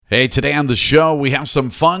Hey, today on the show, we have some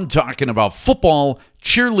fun talking about football,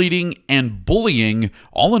 cheerleading, and bullying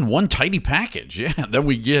all in one tidy package. Yeah, then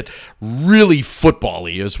we get really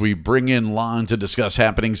football-y as we bring in Lon to discuss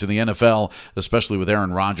happenings in the NFL, especially with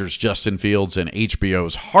Aaron Rodgers, Justin Fields, and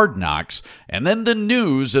HBO's Hard Knocks. And then the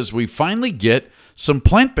news as we finally get some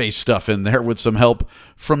plant-based stuff in there with some help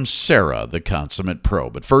from Sarah, the consummate pro.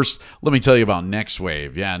 But first, let me tell you about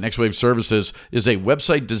NextWave. Yeah, NextWave Services is a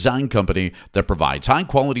website design company that provides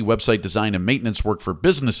high-quality website design and maintenance work for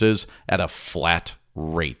businesses at a flat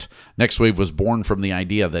rate. NextWave was born from the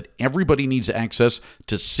idea that everybody needs access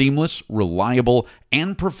to seamless, reliable,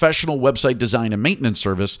 and professional website design and maintenance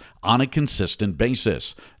service on a consistent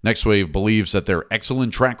basis. NextWave believes that their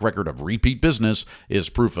excellent track record of repeat business is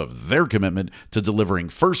proof of their commitment to delivering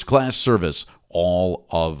first-class service all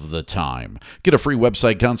of the time. Get a free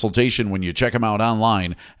website consultation when you check them out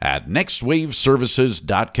online at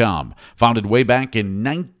nextwaveservices.com. Founded way back in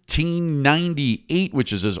 1998,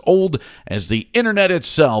 which is as old as the internet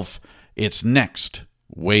itself, it's Next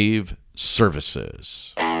Wave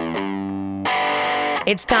Services.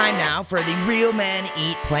 It's time now for the Real Men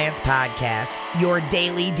Eat Plants podcast, your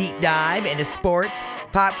daily deep dive into sports,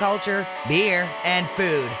 pop culture, beer, and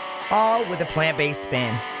food, all with a plant-based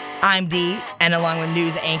spin. I'm Dee, and along with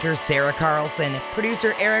news anchor Sarah Carlson,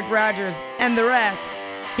 producer Eric Rodgers, and the rest,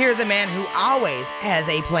 here's a man who always has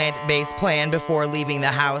a plant-based plan before leaving the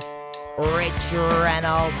house, Rich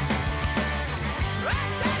Reynolds.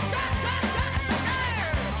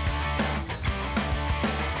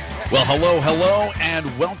 Well, hello,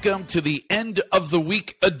 and welcome to the end of the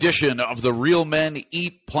week edition of the Real Men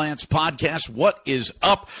Eat Plants podcast. What is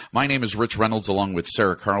up? My name is Rich Reynolds, along with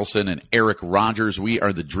Sarah Carlson and Eric Rodgers. We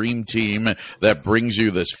are the dream team that brings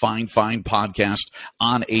you this fine podcast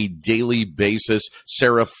on a daily basis.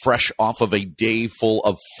 Sarah, fresh off of a day full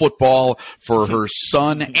of football for her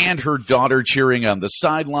son and her daughter cheering on the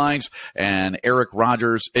sidelines. And Eric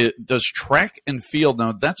Rodgers, does track and field,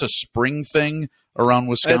 now that's a spring thing around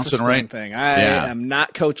Wisconsin, that's a right? Thing. I am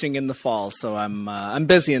not coaching in the fall, so I'm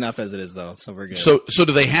busy enough as it is, though. So we're good. So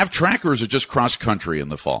do they have track, or is it just cross country in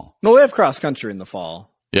the fall? No, we have cross country in the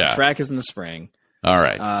fall. Yeah, track is in the spring. All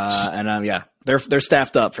right, they're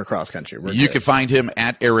staffed up for cross country. You can find him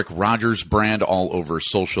at Eric Rodgers Brand all over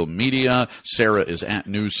social media. Sarah is at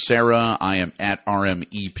News Sarah. I am at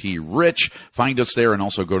RMEP Rich. Find us there, and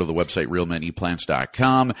also go to the website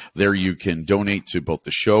realmeneatplants.com. There you can donate to both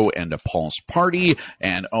the show and a Paul's Party.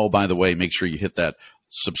 And oh, by the way, make sure you hit that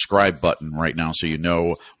subscribe button right now so you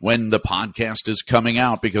know when the podcast is coming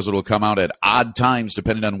out, because it'll come out at odd times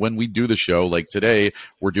depending on when we do the show. Like today,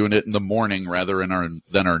 we're doing it in the morning rather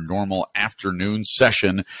than our normal afternoon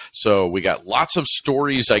session. So we got lots of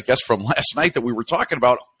stories, I guess, from last night that we were talking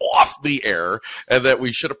about off the air and that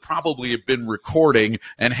we should have probably been recording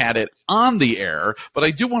and had it on the air. But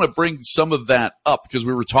I do want to bring some of that up because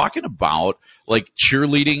we were talking about like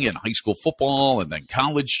cheerleading in high school football and then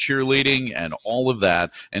college cheerleading and all of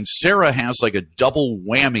that. And Sarah has like a double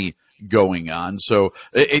whammy going on. So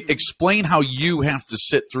explain how you have to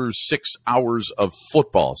sit through 6 hours of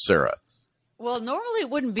football, Sarah. Well, normally it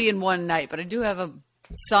wouldn't be in one night, but I do have a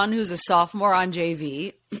son who's a sophomore on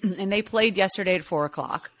JV, and they played yesterday at 4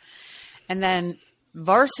 o'clock. And then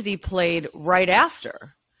varsity played right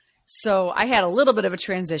after. So I had a little bit of a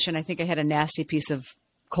transition. I think I had a nasty piece of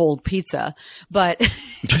cold pizza, but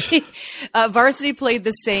varsity played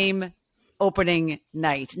the same opening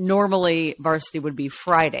night. Normally varsity would be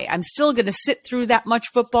Friday. I'm still going to sit through that much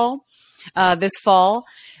football this fall,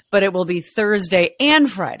 but it will be Thursday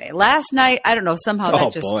and Friday. Last night, I don't know, somehow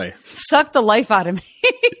that just sucked the life out of me.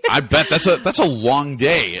 I bet that's a long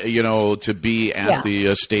day, to be at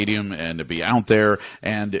the stadium and to be out there.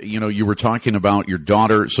 And, you were talking about your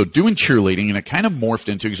daughter. So doing cheerleading, and it kind of morphed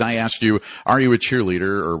into, because I asked you, are you a cheerleader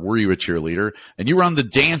or were you a cheerleader? And you were on the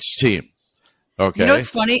dance team. Okay. You know what's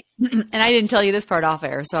funny? And I didn't tell you this part off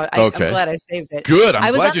air, so I'm glad I saved it. Good.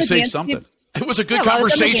 I'm glad you saved something. Team. It was a good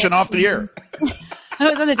conversation off the air. I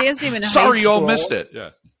was on the dance team in high school. Sorry you all missed it.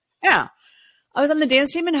 Yeah. I was on the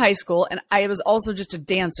dance team in high school, and I was also just a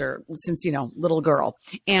dancer since, little girl.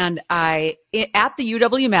 And at the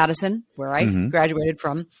UW-Madison, where I graduated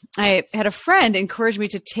from, I had a friend encourage me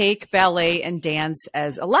to take ballet and dance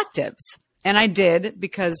as electives. And I did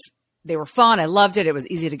because they were fun. I loved it. It was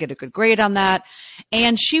easy to get a good grade on that.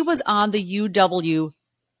 And she was on the UW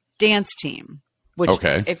dance team, which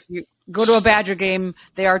if you go to a Badger game,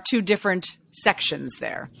 they are two different sections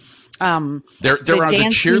there. There are the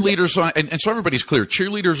dance cheerleaders, and so everybody's clear.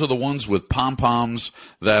 Cheerleaders are the ones with pom-poms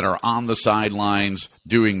that are on the sidelines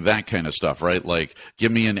doing that kind of stuff, right? Like,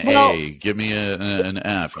 give me an A, give me an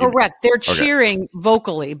F. Correct. They're cheering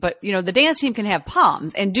vocally, but the dance team can have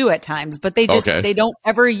poms and do at times, but they they don't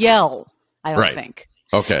ever yell, I don't think.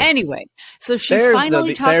 Okay. Anyway, so she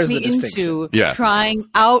finally talked me into trying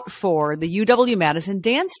out for the UW-Madison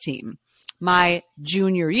dance team my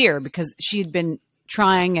junior year, because she'd been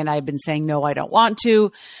trying and I've been saying, no, I don't want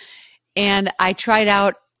to. And I tried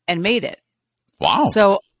out and made it. Wow.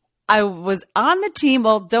 So I was on the team.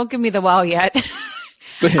 Well, don't give me the wow yet.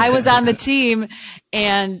 I was on the team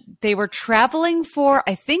and they were traveling for,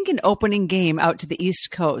 I think, an opening game out to the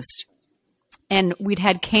East Coast. And we'd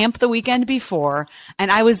had camp the weekend before, and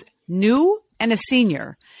I was new and a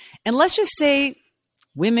senior. And let's just say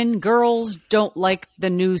girls don't like the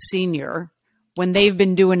new senior when they've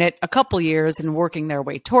been doing it a couple years and working their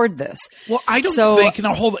way toward this. Well, I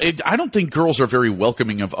don't think girls are very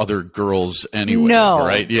welcoming of other girls anyway. No.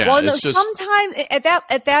 Right? Yeah. Well, sometimes at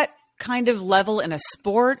that kind of level in a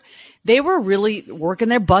sport, they were really working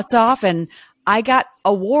their butts off, and I got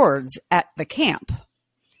awards at the camp.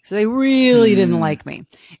 So they really didn't like me.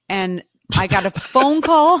 And I got a phone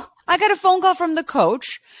call. I got a phone call from the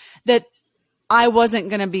coach that I wasn't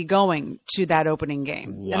going to be going to that opening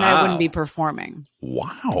game. Wow. And I wouldn't be performing.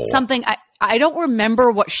 Wow. Something I don't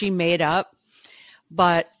remember what she made up,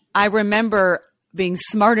 but I remember being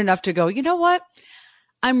smart enough to go, you know what?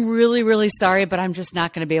 I'm really, really sorry, but I'm just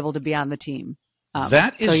not going to be able to be on the team.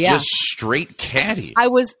 That is just straight catty.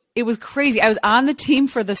 It was crazy. I was on the team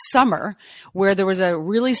for the summer where there was a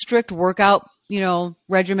really strict workout,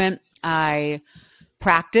 regimen. I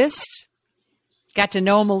practiced, got to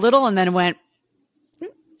know him a little, and then went,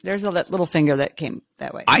 there's that little finger that came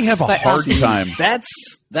that way. I have a hard time. That's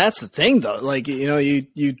the thing, though. Like, you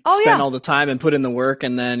spend all the time and put in the work,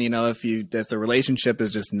 and then, if the relationship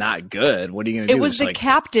is just not good, what are you going to do? It was the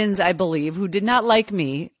captains, I believe, who did not like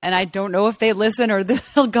me, and I don't know if they listen or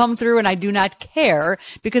they'll come through, and I do not care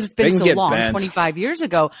because it's been so long, 25 years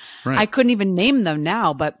ago. Right. I couldn't even name them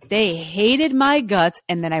now, but they hated my guts,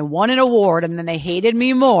 and then I won an award, and then they hated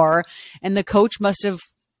me more, and the coach must have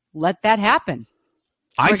let that happen.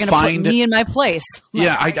 We're going to put me in my place.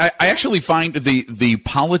 Yeah, I actually find the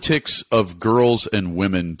politics of girls and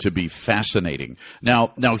women to be fascinating.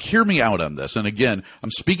 Now, hear me out on this. And again,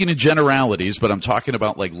 I'm speaking in generalities, but I'm talking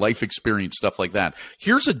about like life experience, stuff like that.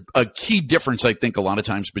 Here's a key difference, I think, a lot of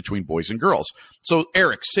times between boys and girls. So,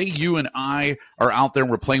 Eric, say you and I are out there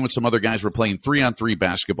and we're playing with some other guys. We're playing 3-on-3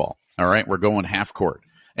 basketball. All right, we're going half court.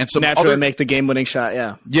 And some naturally make the game-winning shot,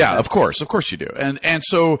 yeah. Yeah, of course you do. And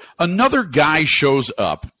so another guy shows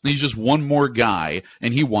up. He's just one more guy,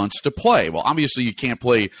 and he wants to play. Well, obviously you can't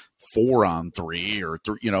play 4-on-3 or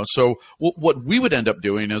 3, So what we would end up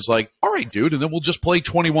doing is like, all right, dude, and then we'll just play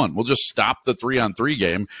 21. We'll just stop the 3-on-3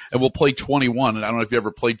 game, and we'll play 21. And I don't know if you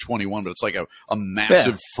ever played 21, but it's like a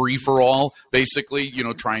massive free-for-all, basically,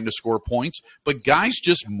 trying to score points. But guys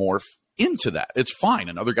just morph into that. It's fine.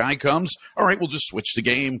 Another guy comes, all right, we'll just switch the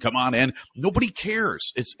game, come on in. Nobody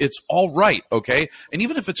cares. It's all right, okay? And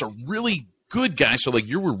even if it's a really good guy, so like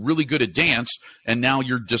you were really good at dance and now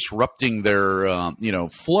you're disrupting their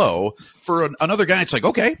flow, for another guy it's like,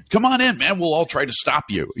 okay, come on in, man, we'll all try to stop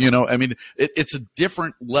you. It's a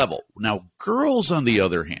different level. Now girls, on the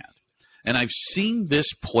other hand, and I've seen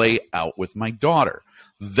this play out with my daughter,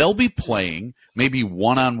 they'll be playing maybe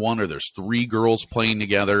one-on-one, or there's 3 girls playing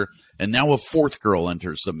together, and now a 4th girl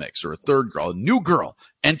enters the mix, or a 3rd girl, a new girl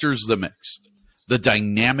enters the mix. The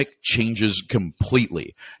dynamic changes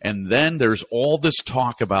completely. And then there's all this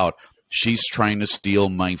talk about, she's trying to steal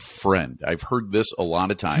my friend. I've heard this a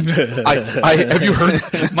lot of times. Have you heard?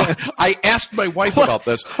 I asked my wife about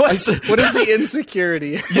this. I said, what is the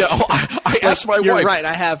insecurity? Yeah, I asked my wife. You're right.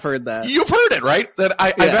 I have heard that. You've heard it, right?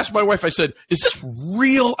 I've asked my wife. I said, "Is this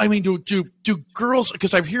real? I mean, do girls?"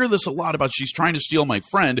 Because I've heard this a lot about she's trying to steal my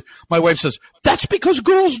friend. My wife says, "That's because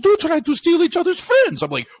girls do try to steal each other's friends." I'm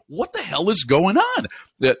like, "What the hell is going on?"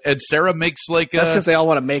 And Sarah makes like that's because they all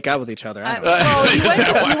want to make out with each other.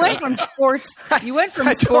 You went from sports. You went from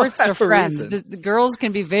sports to friends. The girls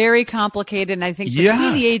can be very complicated, and I think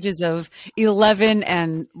between the ages of 11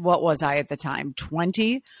 and what was I at the time,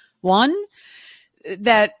 21.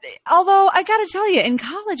 That although I got to tell you, in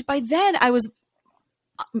college by then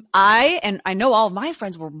I know all of my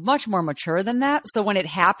friends were much more mature than that. So when it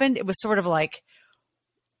happened, it was sort of like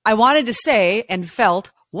I wanted to say and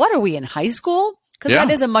felt, "What are we in high school?" Because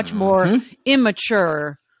that is a much more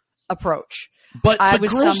immature approach. I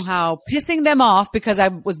was somehow pissing them off because I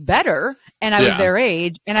was better and I was their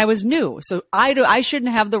age and I was new. So I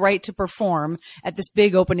shouldn't have the right to perform at this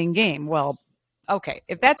big opening game. Well, okay.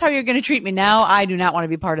 If that's how you're going to treat me now, I do not want to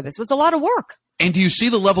be part of this. It was a lot of work. And do you see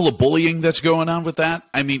the level of bullying that's going on with that?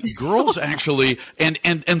 I mean, girls actually, and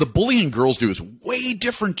the bullying girls do is way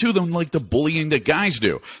different too than like the bullying that guys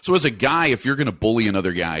do. So as a guy, if you're going to bully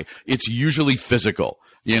another guy, it's usually physical.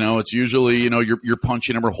 It's usually, you're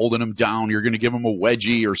punching him or holding him down. You're going to give him a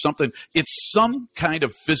wedgie or something. It's some kind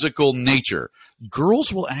of physical nature.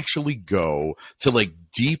 Girls will actually go to like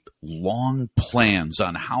deep, long plans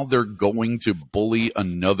on how they're going to bully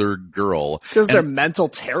another girl. It's because they're mental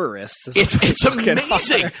terrorists. It's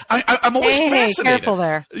amazing. I'm always fascinated. Careful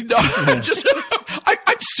there. No,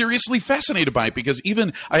 I'm seriously fascinated by it because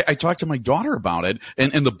even I talked to my daughter about it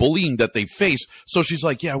and the bullying that they face. So she's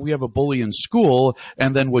like, yeah, we have a bully in school.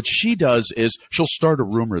 And then what she does is she'll start a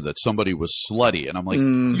rumor that somebody was slutty. And I'm like,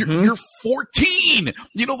 you're 14.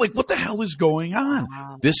 Like what the hell is going on?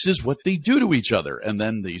 Wow. This is what they do to each other. And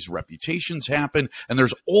then these reputations happen and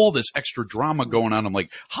there's all this extra drama going on. I'm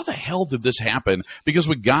like, how the hell did this happen? Because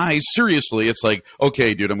with guys, seriously, it's like,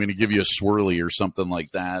 okay, dude, I'm going to give you a swirly or something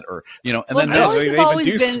like that. Or, and then they even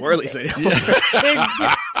do swirlies.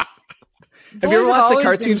 Have you ever watched the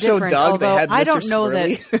cartoon show Doug? They had Mr. I don't know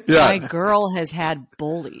Swirly. that my girl has had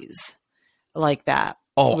bullies like that.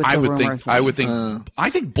 Oh, I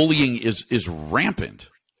think bullying is rampant.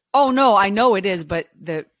 Oh no, I know it is, but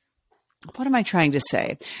what am I trying to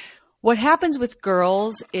say? What happens with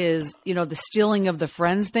girls is, the stealing of the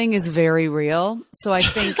friends thing is very real. So I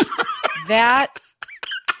think that.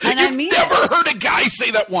 And I've never heard a guy say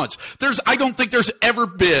that once. I don't think there's ever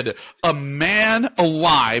been a man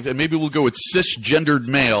alive, and maybe we'll go with cisgendered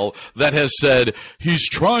male, that has said, he's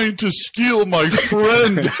trying to steal my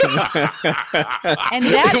friend. And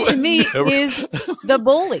that to me is the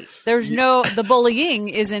bully. The bullying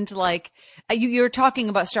isn't like, you're talking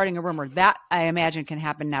about starting a rumor. That I imagine can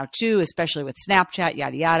happen now too, especially with Snapchat,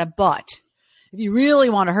 yada, yada. But if you really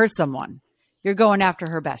want to hurt someone, you're going after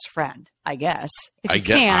her best friend, I guess.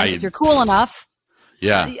 If you're cool enough.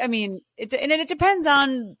 Yeah. I mean, it depends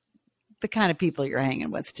on the kind of people you're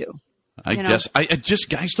hanging with, too. I guess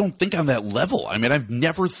guys don't think on that level. I mean, I've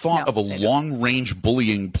never thought of a long-range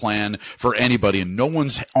bullying plan for anybody, and no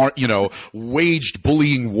one's, waged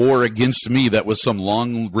bullying war against me that was some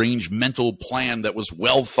long-range mental plan that was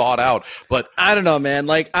well thought out. But I don't know, man.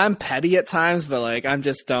 Like, I'm petty at times, but like, I'm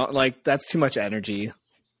just don't like. That's too much energy.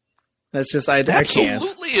 That's just I can't.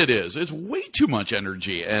 Absolutely, it is. It's way too much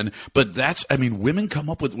energy, but women come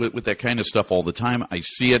up with that kind of stuff all the time. I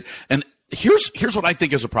see it, and here's what I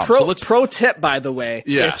think is a problem. Pro tip, by the way.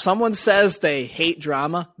 Yeah. If someone says they hate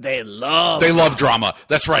drama, they love drama.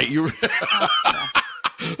 That's right.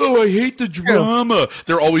 Oh, I hate the drama.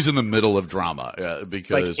 They're always in the middle of drama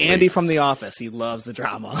because like Andy from The Office, he loves the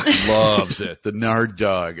drama. Loves it. The nard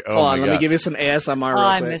dog. Oh, hold on, let me give you some ASMR. Real quick.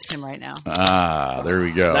 I miss him right now. There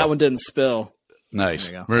we go. That one didn't spill.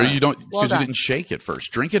 Nice. Where you don't because you didn't shake it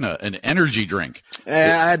first. Drinking an energy drink. I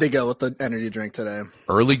had to go with the energy drink today.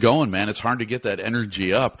 Early going, man. It's hard to get that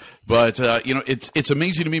energy up, but it's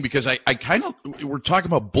amazing to me because I kind of we're talking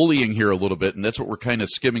about bullying here a little bit, and that's what we're kind of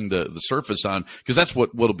skimming the surface on because that's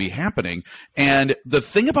what'll be happening. And the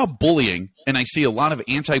thing about bullying, and I see a lot of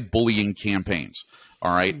anti-bullying campaigns.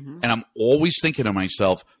 All right. Mm-hmm. And I'm always thinking to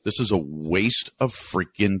myself, this is a waste of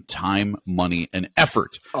freaking time, money, and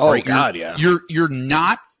effort. Oh, right? God, You're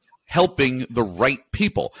not helping the right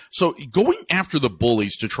people. So going after the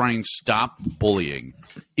bullies to try and stop bullying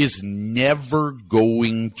is never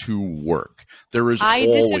going to work. I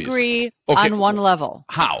disagree on one level.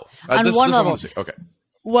 How? On one level. Okay.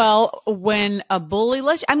 Well, when a bully,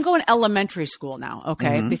 I'm going elementary school now,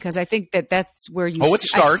 okay? Mm-hmm. Because I think that's where it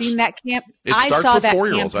starts. I've seen that camp. I saw that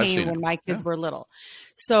campaign when my kids were little.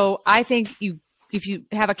 So I think if you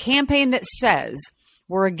have a campaign that says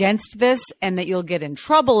we're against this and that you'll get in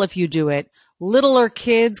trouble if you do it, littler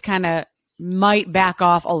kids kind of might back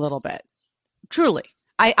off a little bit. Truly.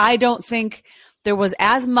 I don't think there was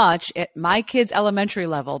as much at my kids' elementary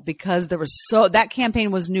level because that campaign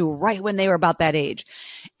was new right when they were about that age.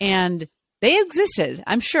 And they existed,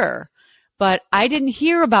 I'm sure, but I didn't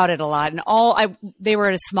hear about it a lot. And they were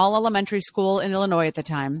at a small elementary school in Illinois at the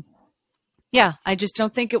time. Yeah, I just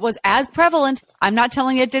don't think it was as prevalent. I'm not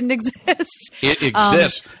telling you it didn't exist. It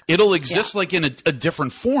exists. It'll exist like in a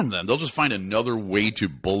different form then. They'll just find another way to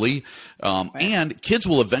bully. And kids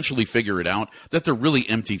will eventually figure it out that they're really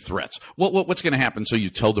empty threats. What's going to happen? So you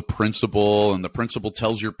tell the principal, and the principal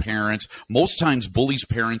tells your parents. Most times bullies'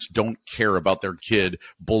 parents don't care about their kid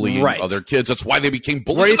bullying other kids. That's why they became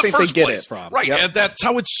bullies. Where do you in the think they first get place. it from? Right. Yep. And that's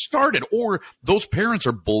how it started. Or those parents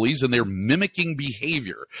are bullies and they're mimicking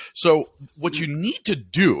behavior. So what you need to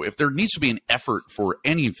do, if there needs to be an effort for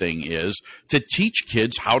anything, is to teach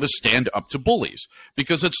kids how to stand up to bullies.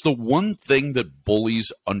 Because it's the one thing that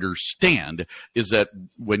bullies understand is that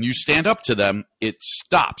when you stand up to them, it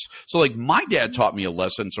stops. So like my dad taught me a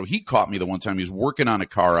lesson. So he caught me the one time he was working on a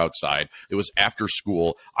car outside. It was after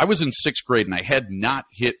school. I was in 6th grade and I had not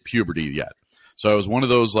hit puberty yet. So I was one of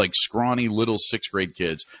those like scrawny little 6th grade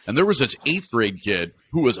kids. And there was this 8th grade kid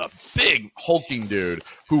who was a big hulking dude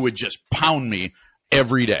who would just pound me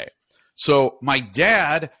every day. So my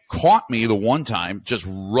dad caught me the one time just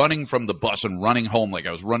running from the bus and running home like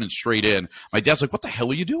I was running straight in. My dad's like, "What the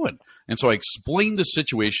hell are you doing?" And so I explained the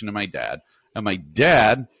situation to my dad. And my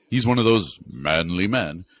dad, he's one of those manly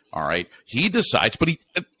men. All right. He decides, but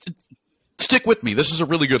stick with me. This is a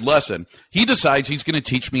really good lesson. He decides he's going to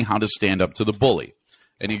teach me how to stand up to the bully.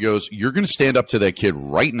 And he goes, "You're going to stand up to that kid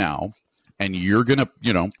right now, and you're going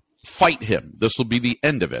to, fight him. This will be the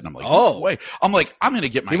end of it." And I'm like, "Oh, wait." I'm like, "I'm going to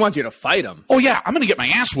get my..." He wants you to fight him. "Oh, yeah, I'm going to get my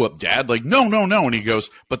ass whooped, Dad." Like, no. And he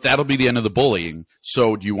goes, "But that'll be the end of the bullying.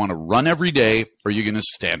 So do you want to run every day, or are you going to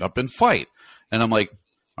stand up and fight?" And I'm like,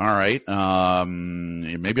 "All right,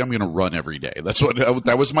 maybe I'm going to run every day."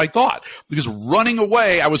 That was my thought, because running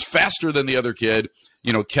away, I was faster than the other kid,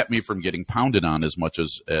 kept me from getting pounded on as much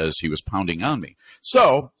as he was pounding on me.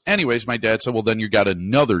 So anyways, my dad said, "Well, then you got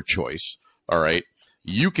another choice. All right,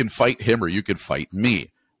 you can fight him or you can fight me."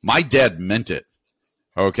 My dad meant it.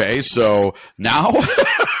 Okay, so now,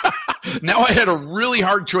 now I had a really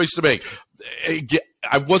hard choice to make.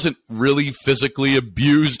 I wasn't really physically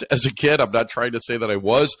abused as a kid. I'm not trying to say that I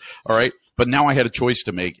was, all right? But now I had a choice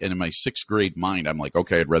to make, and in my 6th grade mind, I'm like,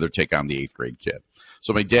 okay, I'd rather take on the 8th grade kid.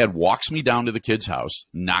 So my dad walks me down to the kid's house,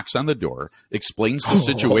 knocks on the door, explains the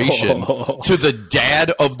situation to the dad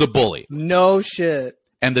of the bully. No shit.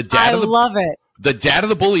 And the dad love it. The dad of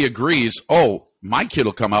the bully agrees, "Oh, my kid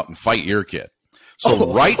will come out and fight your kid."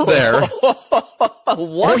 So right there. What?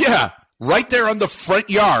 Oh, yeah. Right there on the front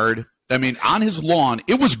yard. I mean, on his lawn.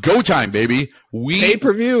 It was go time, baby.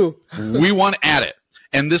 Pay-per-view. We went at it.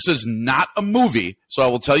 And this is not a movie. So I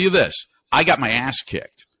will tell you this. I got my ass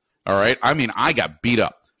kicked. All right. I mean, I got beat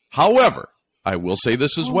up. However, I will say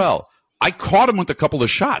this as well. I caught him with a couple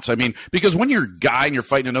of shots. I mean, because when you're a guy and you're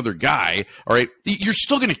fighting another guy, all right, you're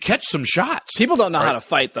still going to catch some shots. People don't know how to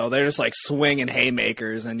fight, though. They're just like swinging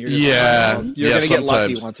haymakers, and you're just you're going to get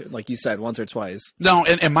lucky once, like you said, once or twice. No,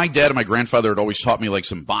 and my dad and my grandfather had always taught me like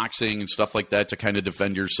some boxing and stuff like that to kind of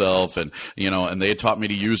defend yourself, and and they had taught me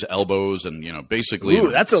to use elbows and basically.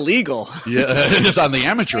 Ooh, that's illegal. Yeah, it's on the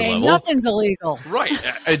amateur level. Nothing's illegal, right?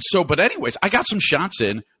 And so, but anyways, I got some shots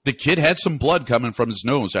in. The kid had some blood coming from his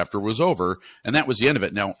nose after it was over, and that was the end of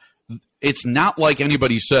it. Now, it's not like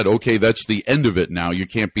anybody said, "Okay, that's the end of it now. You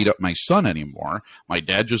can't beat up my son anymore." My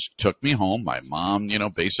dad just took me home. My mom,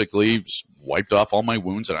 basically wiped off all my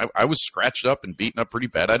wounds, and I was scratched up and beaten up pretty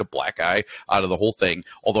bad. I had a black eye out of the whole thing.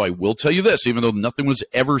 Although I will tell you this, even though nothing was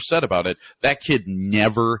ever said about it, that kid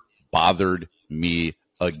never bothered me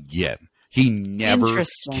again. He never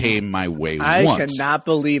came my way once. I cannot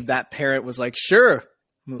believe that parent was like, "Sure."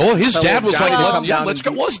 Oh, his dad was like, let's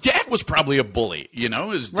go. Well, his dad was probably a bully.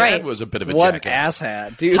 His dad was a bit of a jackass.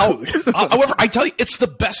 Asshat, dude. However, I tell you, it's the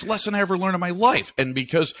best lesson I ever learned in my life. And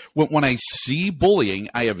because when I see bullying,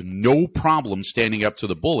 I have no problem standing up to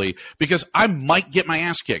the bully because I might get my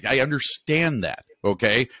ass kicked. I understand that.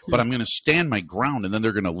 Okay. But I'm going to stand my ground and then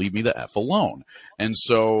they're going to leave me the F alone. And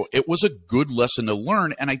so it was a good lesson to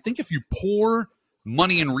learn. And I think if you pour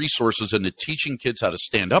money and resources into teaching kids how to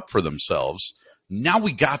stand up for themselves, now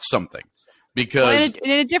we got something. Because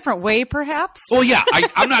in a different way, perhaps. Well, yeah,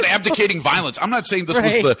 I'm not abdicating violence. I'm not saying this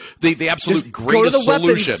was the absolute just greatest go to the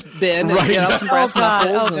solution. Bin right? And get some brass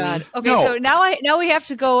knuckles. Oh God. Okay, so now we have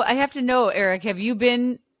to go. I have to know, Eric. Have you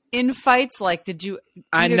been in fights? Like, did you?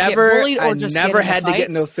 I get bullied or just never had to get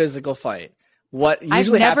into a physical fight. What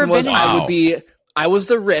usually happened was I was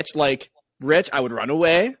the rich. I would run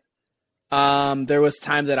away. There was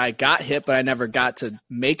time that I got hit, but I never got to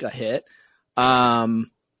make a hit.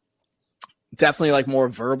 Definitely like more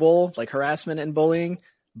verbal, like harassment and bullying,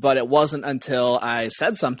 but it wasn't until I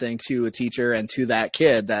said something to a teacher and to that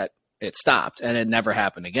kid that it stopped and it never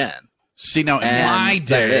happened again. See, now in my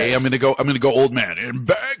day, I'm gonna go old man. And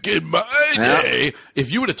back in my day,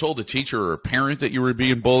 if you would have told a teacher or a parent that you were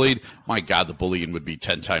being bullied, my God, the bullying would be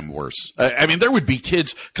 10 times worse. I mean, there would be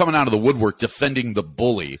kids coming out of the woodwork defending the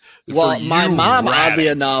bully. Well, my mom, oddly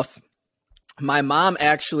enough, my mom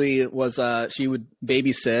actually was she would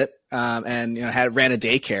babysit and ran a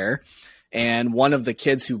daycare, and one of the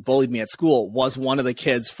kids who bullied me at school was one of the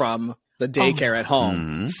kids from the daycare at home.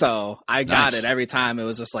 Mm-hmm. So I got it every time. It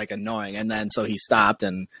was just like annoying. And then so he stopped,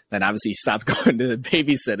 and then obviously he stopped going to the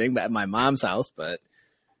babysitting at my mom's house. But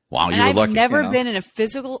wow, you were lucky. I've never been in a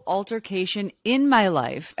physical altercation in my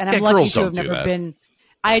life, and I'm lucky to have never been.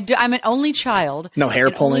 I'm an only child. No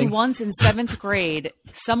hair pulling. Only once in 7th grade,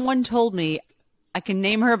 someone told me, I can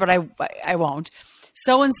name her, but I won't.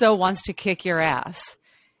 So and so wants to kick your ass.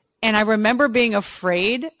 And I remember being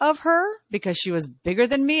afraid of her because she was bigger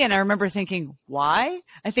than me. And I remember thinking, why?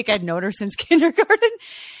 I think I'd known her since kindergarten.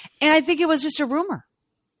 And I think it was just a rumor.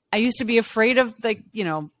 I used to be afraid of,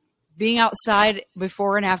 being outside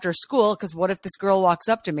before and after school, because what if this girl walks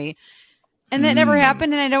up to me? And that never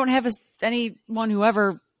happened. And I don't have anyone who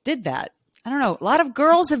ever did that. I don't know. A lot of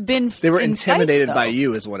girls have been. They were intimidated by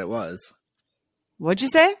you, is what it was. What'd you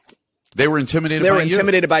say? They were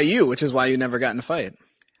intimidated by you, which is why you never got in a fight.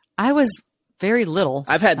 I was very little.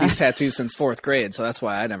 I've had these tattoos since 4th grade, so that's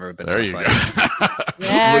why I never been in a fight.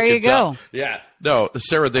 There you go. Yeah. No,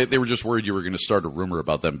 Sarah, they were just worried you were going to start a rumor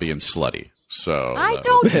about them being slutty. So I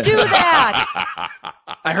don't do that.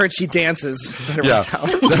 I heard she dances. Yeah,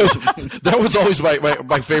 that was always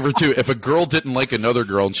my favorite too. If a girl didn't like another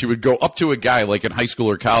girl and she would go up to a guy like in high school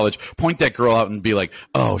or college, point that girl out and be like,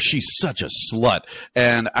 "Oh, she's such a slut."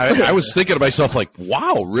 And I was thinking to myself like,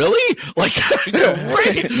 "Wow, really? Like,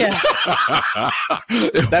 great." Yeah.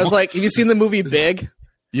 That was like, have you seen the movie Big?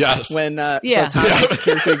 Yes. When so Tom Hanks'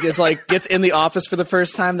 character gets in the office for the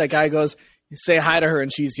first time, that guy goes, "Say hi to her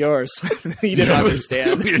and she's yours." You didn't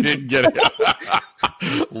understand. You didn't get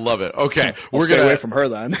it. Love it. Okay, we're gonna away from her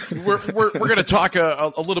then. we're gonna talk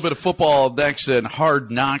a little bit of football next and Hard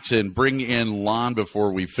Knocks, and bring in Lon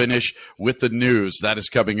before we finish with the news that is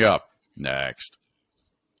coming up next.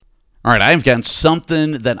 All right, I've got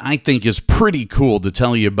something that I think is pretty cool to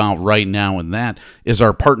tell you about right now, and that is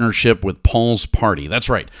our partnership with Paul's Party. That's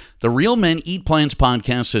right. The Real Men Eat Plants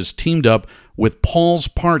podcast has teamed up with Paul's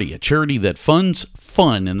Party, a charity that funds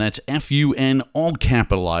fun, and that's F-U-N, all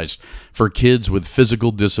capitalized, for kids with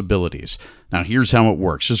physical disabilities. Now, here's how it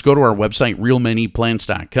works. Just go to our website,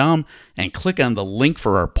 realmeneatplants.com, and click on the link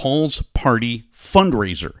for our Paul's Party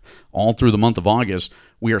fundraiser. All through the month of August,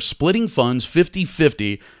 we are splitting funds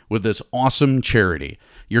 50-50 with this awesome charity.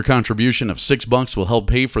 Your contribution of $6 will help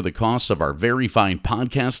pay for the costs of our very fine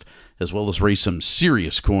podcast, as well as raise some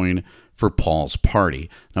serious coin for Paul's Party.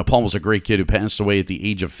 Now, Paul was a great kid who passed away at the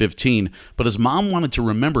age of 15, but his mom wanted to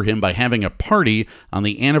remember him by having a party on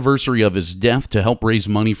the anniversary of his death to help raise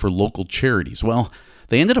money for local charities. Well,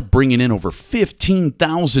 they ended up bringing in over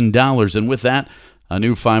 $15,000, and with that, a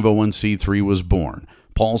new 501c3 was born.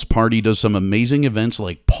 Paul's Party does some amazing events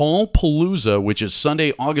like Paul Palooza, which is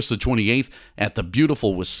Sunday, August the 28th at the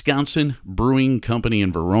beautiful Wisconsin Brewing Company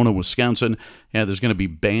in Verona, Wisconsin. Yeah, there's going to be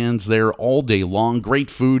bands there all day long,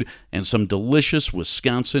 great food, and some delicious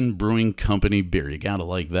Wisconsin Brewing Company beer. You got to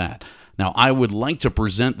like that. Now, I would like to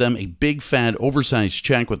present them a big, fat, oversized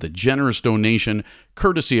check with a generous donation,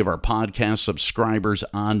 courtesy of our podcast subscribers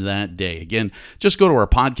on that day. Again, just go to our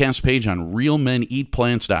podcast page on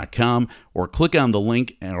realmeneatplants.com, or click on the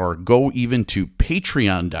link, or go even to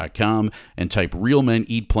patreon.com and type Real Men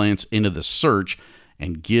Eat Plants into the search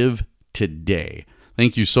and give today.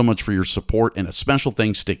 Thank you so much for your support, and a special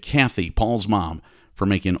thanks to Kathy, Paul's mom, for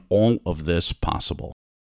making all of this possible.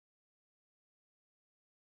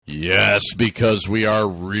 Yes, because we are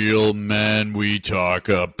real men, we talk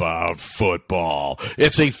about football.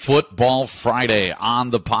 It's a Football Friday on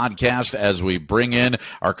the podcast as we bring in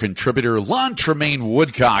our contributor, Lon Tremaine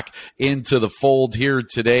Woodcock, into the fold here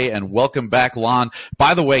today. And welcome back, Lon.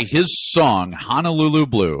 By the way, his song, Honolulu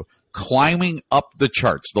Blue, climbing up the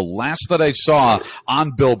charts. The last that I saw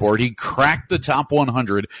on Billboard, he cracked the top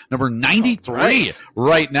 100, number 93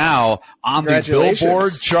 right now on the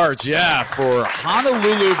Billboard charts. Yeah, for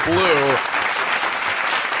Honolulu Blue.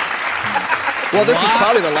 Well, this is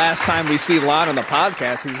probably the last time we see Lon on the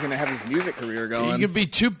podcast. He's going to have his music career going. He could be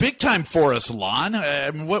too big time for us, Lon.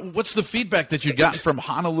 What's the feedback that you got from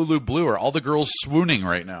Honolulu Blue? Are all the girls swooning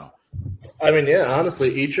right now? I mean, yeah,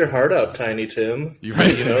 honestly, eat your heart out, Tiny Tim. You're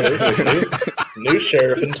right. You know, New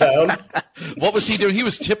sheriff in town. What was he doing? He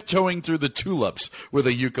was tiptoeing through the tulips with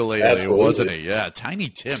a ukulele, Absolutely. wasn't he? Yeah, Tiny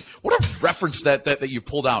Tim. What a reference that you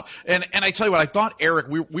pulled out. And I tell you what, I thought, Eric,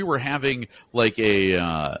 we were having like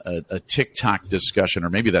a TikTok discussion, or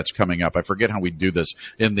maybe that's coming up. I forget how we do this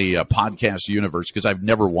in the podcast universe, because I've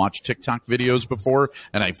never watched TikTok videos before,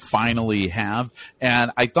 and I finally have.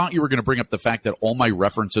 And I thought you were going to bring up the fact that all my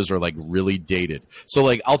references are like really dated. So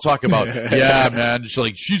like I'll talk about, yeah, man,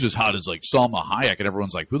 she's as hot as like Salma Hayek, and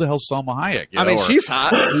everyone's like, who the hell's Salma Hayek? I mean, she's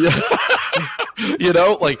hot. You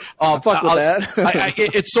know, like fuck with that.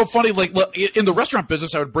 It's so funny. Like, look, in the restaurant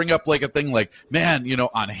business, I would bring up like a thing like, man, you know,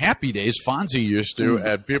 on Happy Days, Fonzie used to,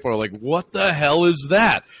 and people are like, what the hell is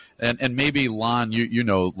that? And maybe, Lon, you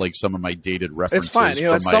know, like some of my dated references. It's fine. You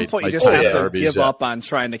know, at some point you just have to give up on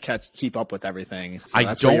trying to keep up with everything. So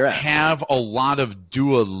I don't have a lot of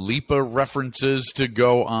Dua Lipa references to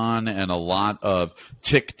go on, and a lot of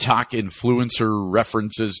TikTok influencer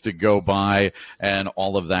references to go by, and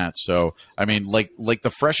all of that. So, I mean, like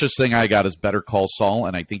the freshest thing I got is Better Call Saul,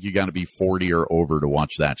 and I think you got to be 40 or over to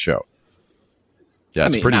watch that show. Yeah,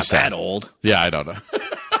 it's pretty not sad. that old. Yeah, I don't know.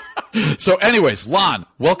 So anyways, Lon,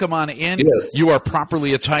 welcome on in. Yes. You are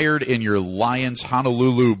properly attired in your Lions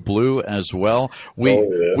Honolulu blue as well.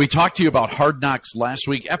 We talked to you about Hard Knocks last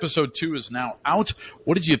week. Episode 2 is now out.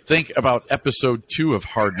 What did you think about episode 2 of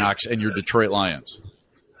Hard Knocks and your Detroit Lions?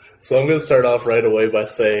 So I'm going to start off right away by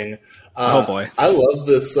saying, oh boy, I love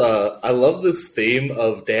this. I love this theme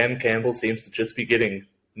of Dan Campbell seems to just be getting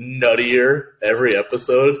nuttier every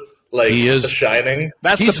episode. Like he is, The Shining.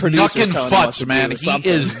 He's knucking futz, man. He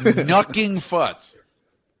is knucking futz.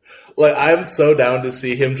 Like, I'm so down to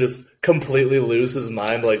see him just completely lose his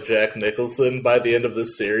mind like Jack Nicholson by the end of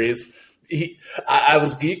this series. I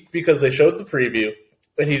was geeked because they showed the preview,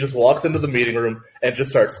 and he just walks into the meeting room and just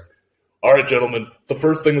starts, all right, gentlemen, the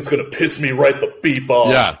first thing that's going to piss me right the beep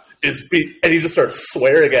off is beep. And he just starts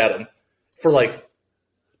swearing at him for like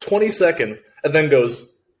 20 seconds and then goes,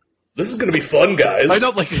 this is going to be fun, guys. I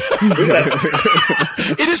know, like,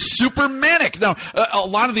 it is super manic. Now, a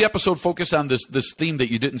lot of the episode focused on this theme that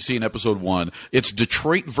you didn't see in episode 1. It's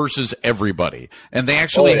Detroit versus everybody. And they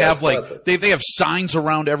actually have, like, they have signs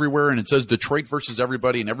around everywhere, and it says Detroit versus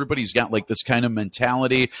everybody, and everybody's got, like, this kind of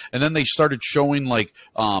mentality. And then they started showing, like,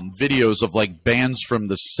 videos of, like, bands from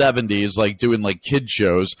the 70s, like, doing, like, kid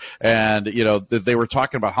shows. And, you know, they were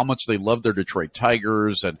talking about how much they love their Detroit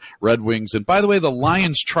Tigers and Red Wings. And, by the way, the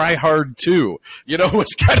Lions try hard too. You know,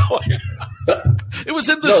 it's kind of like it was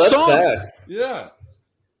in the song. Facts. Yeah.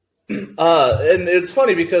 And it's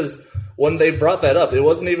funny because when they brought that up, it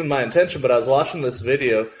wasn't even my intention, but I was watching this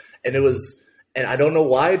video and and I don't know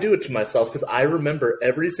why I do it to myself because I remember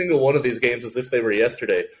every single one of these games as if they were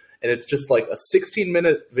yesterday. And it's just like a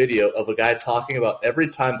 16-minute video of a guy talking about every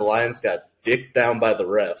time the Lions got dicked down by the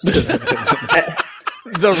refs.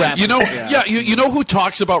 The refs. You know, you know who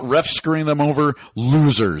talks about refs screwing them over?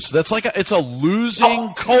 Losers. That's like it's a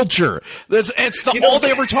losing culture. It's all they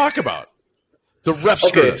ever talk about. The refs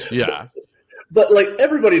screw us. Yeah. But like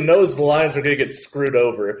everybody knows the Lions are going to get screwed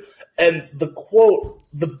over. And the quote,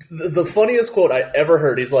 the funniest quote I ever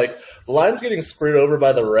heard, he's like, the Lions getting screwed over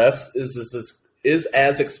by the refs is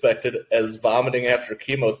as expected as vomiting after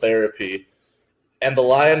chemotherapy. And the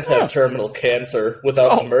Lions have terminal cancer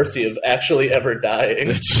without the mercy of actually ever dying.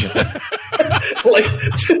 Like,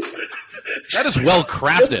 that is well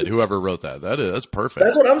crafted. Whoever wrote that's perfect.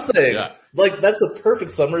 That's what I'm saying. Yeah. Like, that's a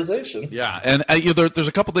perfect summarization. Yeah, and there's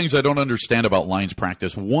a couple things I don't understand about Lions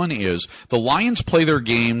practice. One is the Lions play their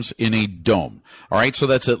games in a dome. All right, so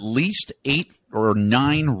that's at least 8 or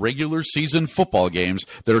 9 regular season football games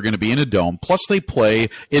that are going to be in a dome. Plus they play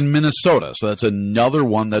in Minnesota. So that's another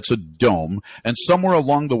one that's a dome. And somewhere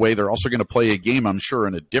along the way, they're also going to play a game, I'm sure,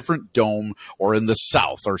 in a different dome or in the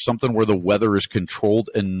South or something where the weather is controlled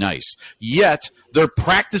and nice. Yet they're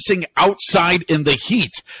practicing outside in the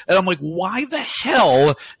heat. And I'm like, why the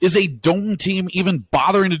hell is a dome team even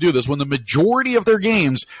bothering to do this when the majority of their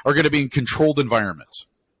games are going to be in controlled environments?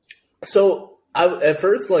 So at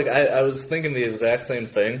first, like, I was thinking the exact same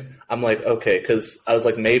thing. I'm like, okay, because I was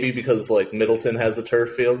like, maybe because, like, Middleton has a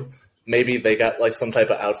turf field, maybe they got, like, some type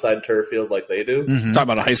of outside turf field like they do. Mm-hmm. Talking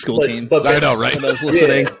about a high school team. But I know, right? For those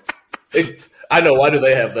listening. Yeah. I know, why do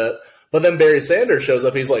they have that? But then Barry Sanders shows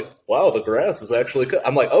up. He's like, wow, the grass is actually good.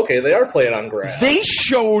 I'm like, okay, they are playing on grass. They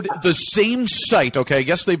showed the same site. Okay, I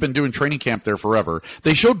guess they've been doing training camp there forever.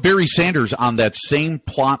 They showed Barry Sanders on that same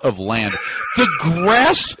plot of land. The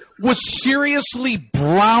grass was seriously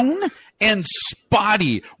brown and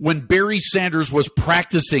spotty when Barry Sanders was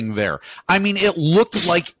practicing there. I mean, it looked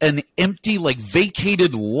like an empty, like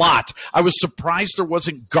vacated lot. I was surprised there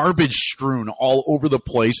wasn't garbage strewn all over the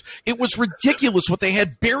place. It was ridiculous what they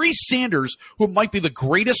had. Barry Sanders, who might be the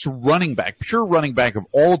greatest running back, pure running back of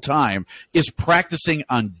all time, is practicing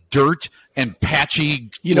on dirt and patchy,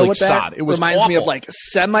 you know, like what that sod. It was reminds awful. me of, like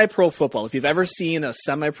semi-pro football. If you've ever seen a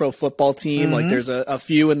semi-pro football team, like there's a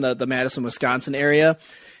few in the Madison, Wisconsin area,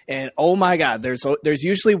 and oh my God, there's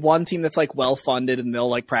usually one team that's like well funded and they'll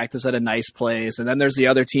like practice at a nice place, and then there's the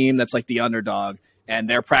other team that's like the underdog. And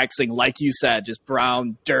they're practicing, like you said, just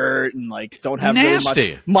brown dirt and like don't have really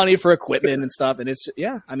much money for equipment and stuff. And it's,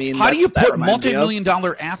 I mean, how do you put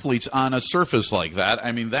multi-million-dollar athletes on a surface like that?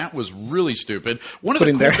 I mean, that was really stupid. One of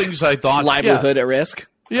the cool things I thought, livelihood at risk.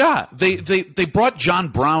 Yeah, they brought John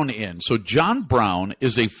Brown in. So John Brown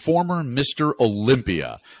is a former Mr.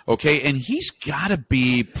 Olympia, okay? And he's got to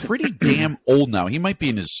be pretty damn old now. He might be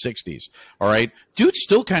in his 60s, all right? Dude's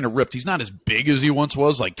still kind of ripped. He's not as big as he once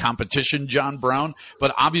was, like competition John Brown,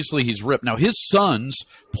 but obviously he's ripped. Now, his sons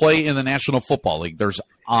play in the National Football League. There's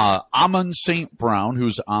Amon St. Brown,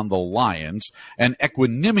 who's on the Lions, and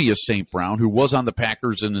Equanimous St. Brown, who was on the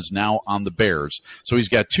Packers and is now on the Bears. So he's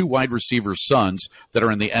got two wide receiver sons that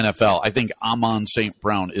are in the NFL. I think Amon St.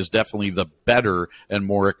 Brown is definitely the better and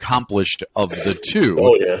more accomplished of the two.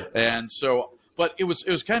 Oh, yeah. And so, but it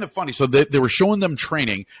was kind of funny. So they were showing them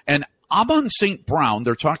training, and Amon St. Brown,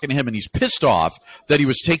 they're talking to him, and he's pissed off that he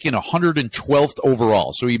was taken 112th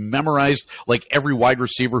overall. So he memorized like every wide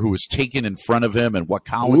receiver who was taken in front of him and what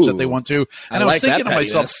college that they went to. And I was thinking to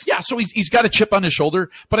myself, so he's got a chip on his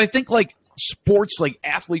shoulder. But I think like sports, like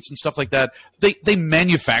athletes and stuff like that, they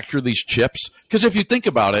manufacture these chips. Because if you think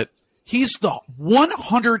about it, he's the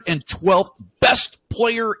 112th best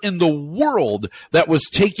player in the world that was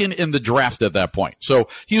taken in the draft at that point. So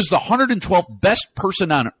he was the 112th best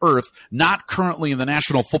person on earth, not currently in the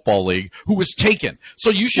National Football League, who was taken. So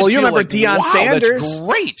you should. Well, you remember like, Deion Sanders? That's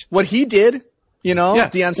great. What he did. You know,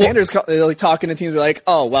 Deion Sanders like talking to teams like,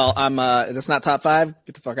 oh, well, that's not top 5.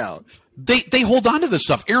 Get the fuck out. They hold on to this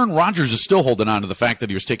stuff. Aaron Rodgers is still holding on to the fact that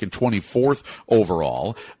he was taken 24th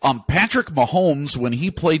overall. Patrick Mahomes, when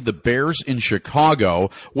he played the Bears in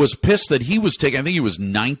Chicago, was pissed that he was taken, I think he was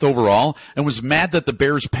 9th overall, and was mad that the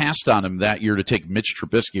Bears passed on him that year to take Mitch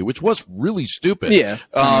Trubisky, which was really stupid. Yeah.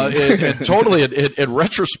 Totally, in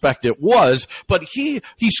retrospect, it was. But he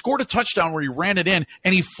scored a touchdown where he ran it in,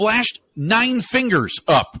 and he flashed 9 fingers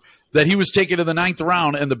up that he was taken in the 9th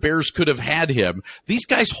round and the Bears could have had him. These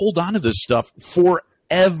guys hold on to this stuff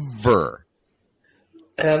forever.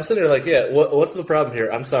 And I'm sitting there like, what's the problem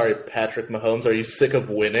here? I'm sorry, Patrick Mahomes. Are you sick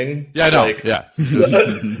of winning? Yeah, I know. Like, yeah.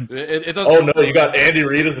 it doesn't. Oh, no, you got Andy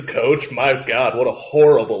Reid as a coach? My God, what a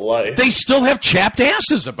horrible life. They still have chapped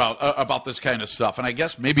asses about this kind of stuff, and I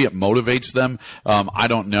guess maybe it motivates them. I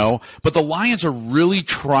don't know. But the Lions are really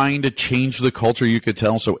trying to change the culture, you could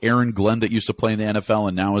tell. So Aaron Glenn, that used to play in the NFL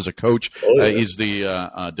and now is a coach, is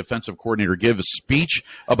the defensive coordinator, give a speech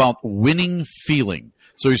about winning feeling.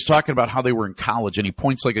 So he's talking about how they were in college, and he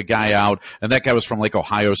points like a guy out, and that guy was from like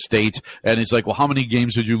Ohio State, and he's like, well, how many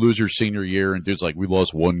games did you lose your senior year? And dude's like, we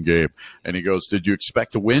lost 1 game. And he goes, did you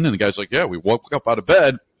expect to win? And the guy's like, yeah, we woke up out of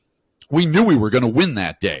bed. We knew we were going to win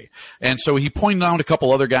that day. And so he pointed out a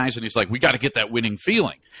couple other guys, and he's like, we got to get that winning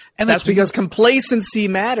feeling. And that's because complacency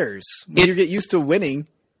matters. When you get used to winning.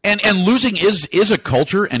 And losing is a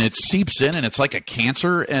culture, and it seeps in, and it's like a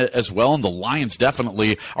cancer as well. And the Lions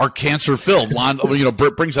definitely are cancer filled.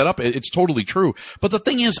 Brings that up. It's totally true. But the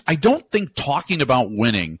thing is, I don't think talking about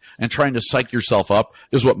winning and trying to psych yourself up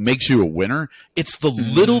is what makes you a winner. It's the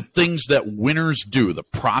little things that winners do, the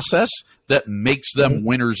process that makes them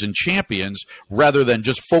winners and champions, rather than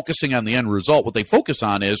just focusing on the end result. What they focus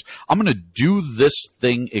on is, I'm going to do this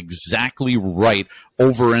thing exactly right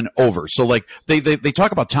over and over. So like they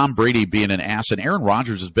talk about Tom Brady being an ass, and Aaron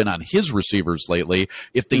Rodgers has been on his receivers lately.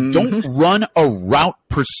 If they don't run a route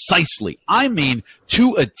precisely, I mean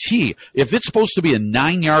to a T, if it's supposed to be a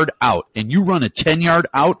 9-yard out and you run a 10-yard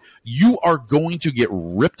out, you are going to get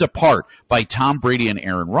ripped apart by Tom Brady and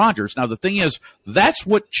Aaron Rodgers. Now the thing is, that's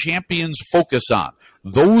what champions focus on.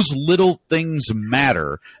 Those little things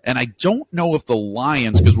matter, and I don't know if the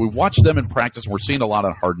Lions, because we watch them in practice, we're seeing a lot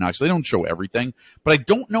of Hard Knocks. They don't show everything, but I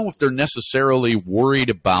don't know if they're necessarily worried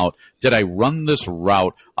about, did I run this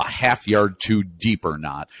route a half yard too deep or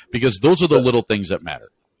not? Because those are the little things that matter.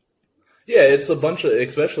 Yeah, it's a bunch of,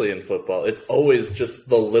 especially in football, it's always just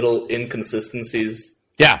the little inconsistencies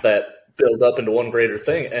that build up into one greater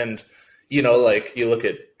thing. And, like you look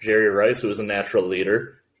at Jerry Rice, who was a natural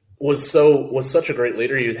leader, was such a great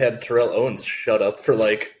leader. You had Terrell Owens shut up for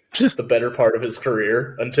like the better part of his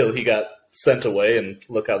career until he got sent away, and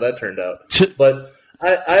look how that turned out. But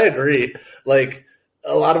I agree. Like,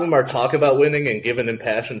 a lot of them are talking about winning and giving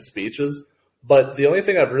impassioned speeches, but the only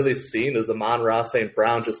thing I've really seen is Amon-Ra St.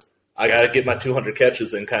 Brown just, I got to get my 200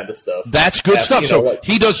 catches in kind of stuff. That's good stuff. So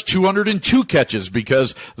he does 202 catches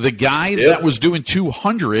because the guy that was doing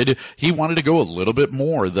 200, he wanted to go a little bit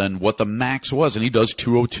more than what the max was, and he does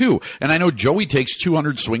 202. And I know Joey takes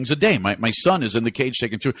 200 swings a day. My son is in the cage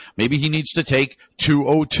taking two. Maybe he needs to take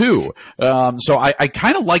 202. So I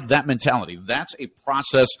kind of like that mentality. That's a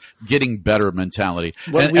process getting better mentality.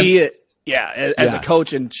 As a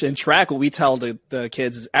coach in track, what we tell the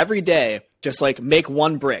kids is every day, just like make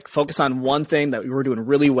one brick, focus on one thing that we were doing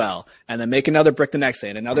really well, and then make another brick the next day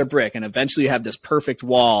and another brick. And eventually you have this perfect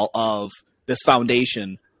wall of this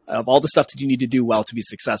foundation of all the stuff that you need to do well to be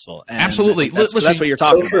successful. And absolutely. That's what you're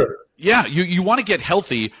talking about. Yeah, you want to get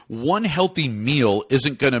healthy. One healthy meal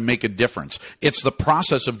isn't going to make a difference. It's the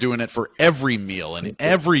process of doing it for every meal and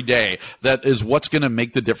every day that is what's going to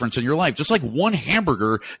make the difference in your life. Just like one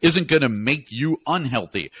hamburger isn't going to make you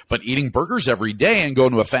unhealthy, but eating burgers every day and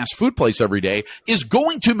going to a fast food place every day is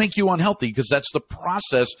going to make you unhealthy because that's the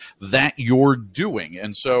process that you're doing.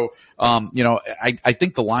 And so, I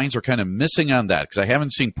think the lines are kind of missing on that because I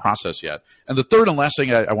haven't seen process yet. And the third and last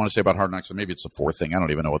thing I want to say about Hard Knocks, and maybe it's the fourth thing, I don't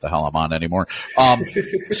even know what the hell I'm on anymore.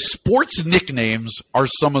 Sports nicknames are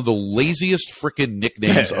some of the laziest freaking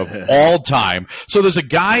nicknames of all time. So there's a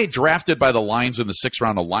guy drafted by the Lions in the 6th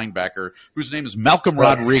round, a linebacker, whose name is Malcolm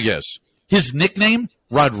Rodriguez. His nickname,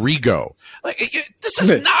 Rodrigo. This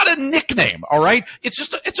is not a nickname, all right? It's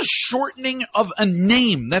a shortening of a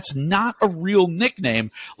name. That's not a real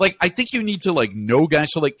nickname. Like, I think you need to, know guys.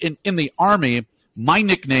 So, in the Army, my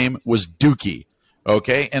nickname was Dookie.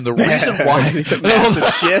 Okay, and the reason why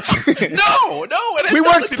shit. No, we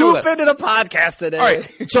weren't poop into the podcast today. All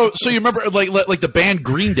right, so you remember like the band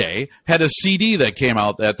Green Day had a CD that came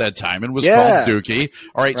out at that time and was called Dookie.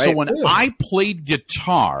 All right, so when I played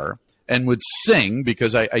guitar and would sing,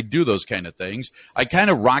 because I do those kind of things, I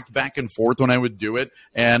kind of rocked back and forth when I would do it,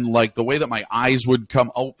 and the way that my eyes would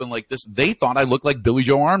come open like this, they thought I looked like Billy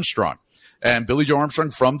Joe Armstrong. And Billy Joe Armstrong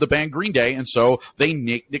from the band Green Day. And so they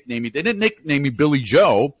nicknamed me. They didn't nickname me Billy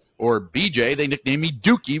Joe or BJ. They nicknamed me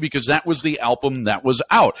Dookie because that was the album that was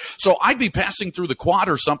out. So I'd be passing through the quad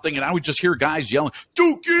or something, and I would just hear guys yelling,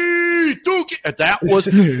 Dookie, Dookie. And that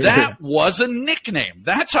was a nickname.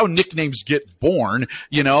 That's how nicknames get born.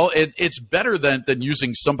 It's better than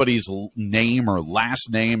using somebody's name or last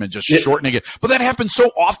name and just shortening it. But that happens so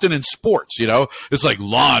often in sports, It's like,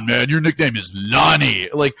 Lon, man, your nickname is Lonnie.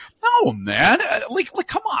 No, man.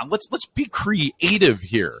 Come on. Let's be creative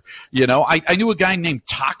here. I knew a guy named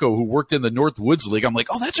Taco who worked in the North Woods League. I'm like,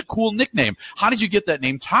 oh, that's a cool nickname. How did you get that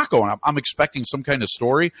name Taco? And I'm expecting some kind of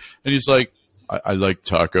story. And he's like, I like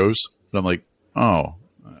tacos. And I'm like, oh.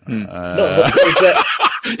 No, exactly.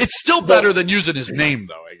 It's still better than using his name,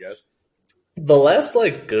 though, I guess. The last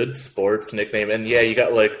good sports nickname, and you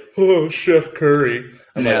got Chef Curry.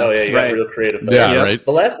 I'm you got real creative. Yeah, right.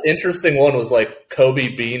 The last interesting one was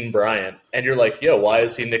Kobe Bean Bryant, and you're like, why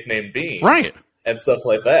is he nicknamed Bean? Right. And stuff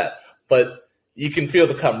like that. But you can feel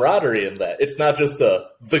the camaraderie in that. It's not just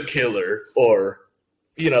the killer or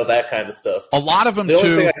that kind of stuff. A lot of them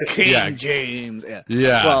too. King James.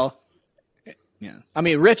 Yeah. Well. Yeah. I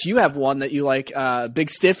mean, Rich, you have one that you like, Big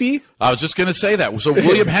Stiffy. I was just going to say that. So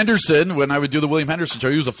William Henderson, when I would do the William Henderson show,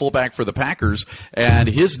 he was a fullback for the Packers, and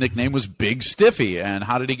his nickname was Big Stiffy. And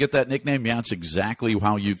how did he get that nickname? Yeah, it's exactly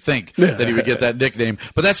how you think that he would get that nickname.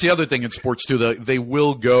 But that's the other thing in sports, too. They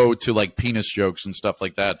will go to, penis jokes and stuff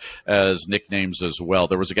like that as nicknames as well.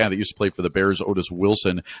 There was a guy that used to play for the Bears, Otis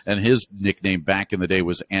Wilson, and his nickname back in the day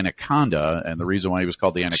was Anaconda. And the reason why he was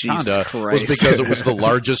called the Anaconda was because it was the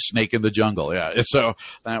largest snake in the jungle. Yeah. So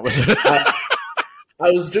that was I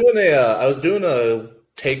was doing a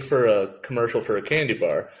take for a commercial for a candy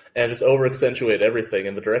bar and just over accentuate everything,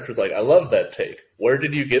 and the director's like, I love that take. Where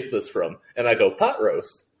did you get this from? And I go, pot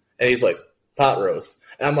roast. And he's like, pot roast.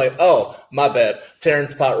 And I'm like, oh, my bad.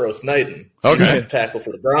 Terrence Pot Roast Knighton. Okay. He's tackle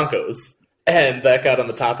for the Broncos. And that got on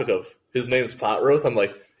the topic of his name's Pot Roast. I'm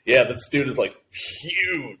like, yeah, this dude is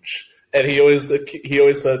huge. And he always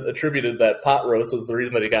said, attributed that pot roast was the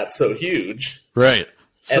reason that he got so huge. Right.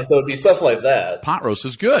 And so it'd be stuff like that. Pot roast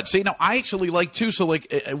is good. See, now I actually like too. So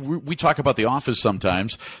like we talk about The Office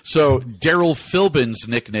sometimes. So Daryl Philbin's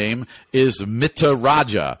nickname is Mitta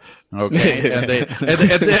Raja. Okay,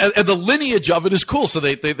 and the lineage of it is cool. So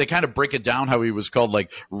they kind of break it down how he was called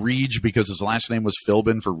like Reg because his last name was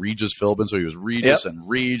Philbin for Regis Philbin. So he was Regis and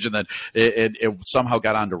Reg, and then it somehow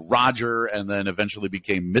got onto Roger, and then eventually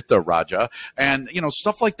became Mitta Raja. And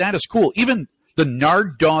stuff like that is cool. Even the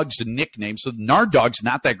Nard Dog's nickname. So Nard Dog's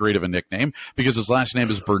not that great of a nickname because his last name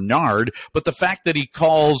is Bernard. But the fact that he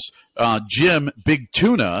calls Jim Big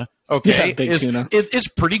Tuna, is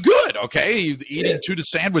pretty good. Okay, eating tuna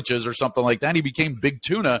sandwiches or something like that. He became Big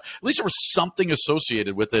Tuna. At least there was something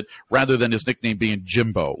associated with it rather than his nickname being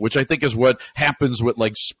Jimbo, which I think is what happens with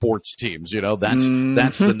like sports teams. That's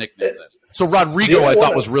the nickname. So Rodrigo, I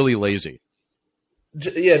thought was really lazy.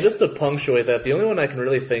 Yeah, just to punctuate that, the only one I can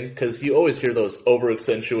really think, because you always hear those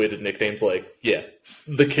over-accentuated nicknames like,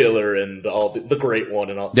 the Killer and all the Great One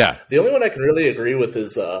and all. Yeah. The only one I can really agree with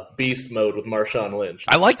is Beast Mode with Marshawn Lynch.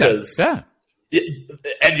 I like that.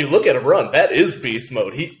 And you look at him run, that is Beast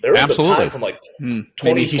Mode. There was a time from like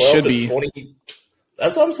 2012 to 20...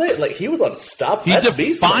 That's what I'm saying. Like, he was unstoppable. He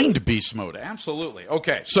defined beast mode. Absolutely.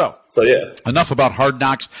 Okay, so yeah. Enough about Hard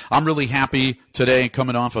Knocks. I'm really happy today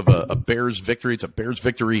coming off of a Bears victory. It's a Bears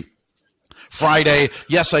victory Friday.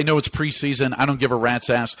 Yes, I know it's preseason. I don't give a rat's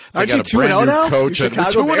ass. Aren't you 2-0 now? Coach.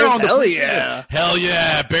 Chicago Bears? Hell yeah. Hell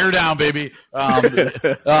yeah. Bear down, baby.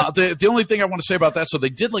 The only thing I want to say about that, so they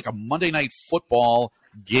did like a Monday Night Football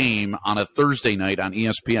game on a Thursday night on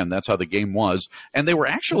ESPN. That's how the game was. And they were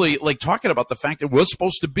actually like talking about the fact it was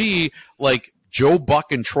supposed to be like Joe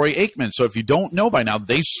Buck and Troy Aikman. So if you don't know by now,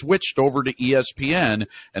 they switched over to ESPN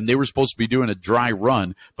and they were supposed to be doing a dry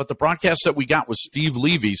run. But the broadcast that we got was Steve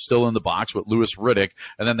Levy still in the box with Louis Riddick.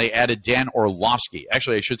 And then they added Dan Orlovsky.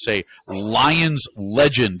 Actually, I should say Lions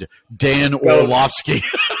legend Dan Orlovsky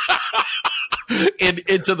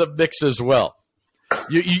into the mix as well.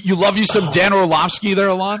 You love you some Dan Orlovsky there,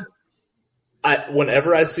 Alon?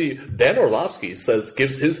 Whenever I see Dan Orlovsky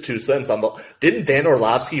gives his 2 cents on didn't Dan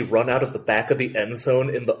Orlovsky run out of the back of the end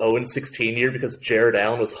zone in the 0-16 year because Jared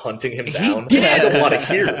Allen was hunting him down? He did. I don't want to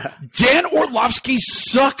hear it. Dan Orlovsky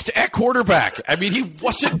sucked at quarterback. I mean, he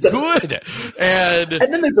wasn't good. And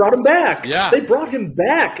then they brought him back. Yeah. They brought him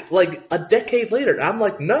back like a decade later. And I'm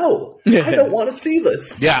like, no, I don't want to see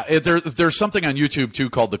this. Yeah, there's something on YouTube,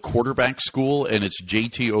 too, called The Quarterback School, and it's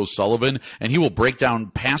J.T. O'Sullivan, and he will break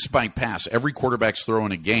down pass by pass every quarterback's throw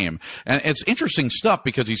in a game. And it's interesting stuff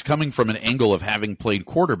because he's coming from an angle of having played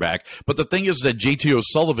quarterback. But the thing is that J.T.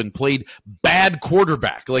 O'Sullivan played bad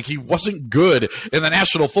quarterback. Like, he wasn't good in the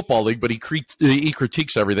National Football League, but he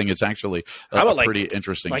critiques everything. It's actually a pretty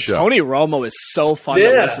interesting show. Tony Romo is so fun to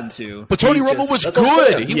listen to. But Tony Romo was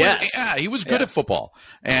good. He was good at football.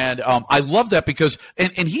 And I love that because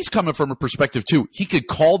and he's coming from a perspective, too. He could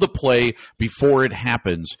call the play before it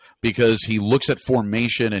happens because he looks at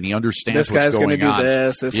formation and he understands what's going on. This guy's going to do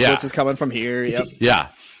this. This blitz is coming from here. Yep. Yeah.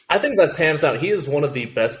 I think that's hands down. He is one of the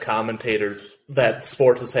best commentators that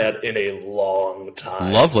sports has had in a long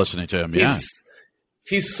time. Love listening to him,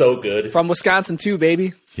 He's so good. From Wisconsin, too,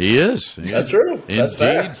 baby. He is. That's true. That's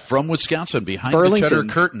indeed from Wisconsin, behind Burlington. the Cheddar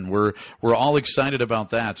Curtain. We're all excited about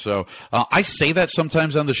that. So I say that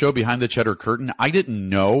sometimes on the show, behind the Cheddar Curtain. I didn't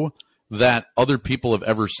know that other people have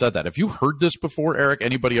ever said that. Have you heard this before, Eric?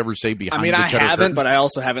 Anybody ever say behind the Cheddar Curtain? I haven't, but I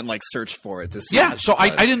also haven't searched for it to see. Yeah, so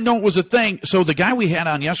I didn't know it was a thing. So the guy we had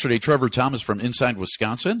on yesterday, Trevor Thomas from Inside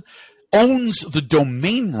Wisconsin, owns the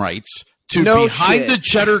domain rights to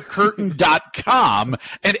behindthecheddarcurtain.com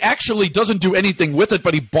and actually doesn't do anything with it,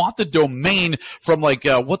 but he bought the domain from what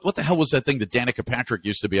the hell was that thing that Danica Patrick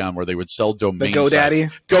used to be on where they would sell domain The GoDaddy?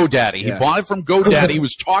 sites? GoDaddy. Yeah. He bought it from GoDaddy. He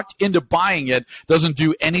was talked into buying it, doesn't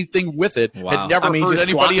do anything with it. Wow. Had never heard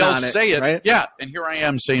anybody else say it. Right? Yeah, and here I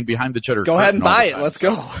am saying behind the Cheddar Go Curtain. ahead and buy it. Let's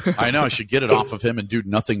go. I know. I should get it off of him and do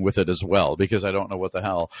nothing with it as well because I don't know what the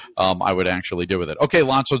hell I would actually do with it. Okay,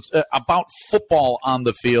 Lon, so about football on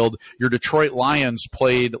the field, your Detroit Lions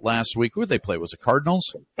played last week. Who did they play? Was it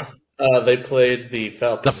Cardinals? They played the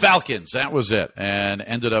Falcons. The Falcons, that was it, and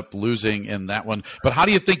ended up losing in that one. But how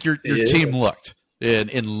do you think your team looked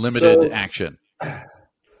in limited action?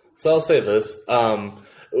 So I'll say this.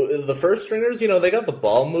 The first stringers, they got the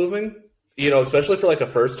ball moving, especially for like a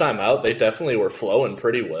first time out. They definitely were flowing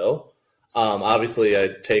pretty well. Obviously, I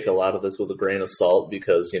take a lot of this with a grain of salt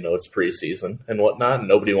because, it's preseason and whatnot. And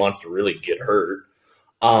nobody wants to really get hurt.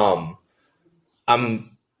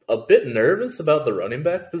 I'm a bit nervous about the running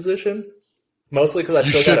back position, mostly because I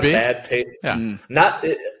still got a bad tape. Yeah.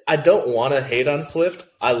 I don't want to hate on Swift.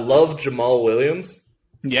 I love Jamal Williams.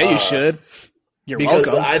 Yeah, you should.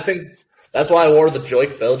 welcome. I think that's why I wore the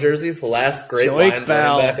Joik Bell jersey. The last great Lions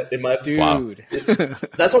running back in my dude. Wow.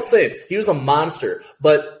 That's what I'm saying. He was a monster,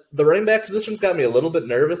 but the running back position's got me a little bit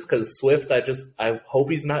nervous because Swift. I hope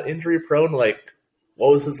he's not injury prone. Like,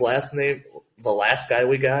 what was his last name? The last guy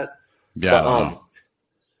we got. Yeah.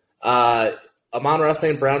 Amon-Ra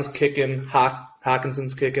St. Brown's kicking,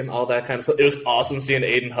 Hawkinson's kicking, all that kind of stuff. It was awesome seeing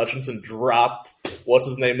Aiden Hutchinson drop what's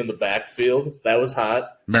his name in the backfield. That was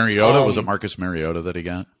hot. Mariota, was it Marcus Mariota that he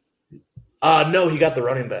got? No, he got the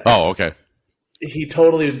running back. Oh, okay. He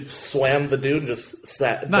totally swam the dude and just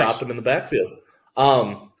dropped him in the backfield.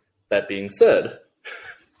 That being said,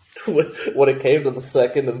 when it came to the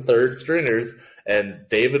second and third stringers, and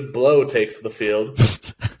David Blow takes the field,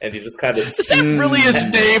 and he just kind of... Is that really his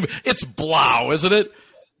name? It's Blau, isn't it?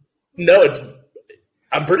 No,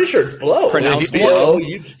 I'm pretty sure it's Blow. Pronounced Blow.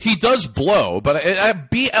 He does blow, but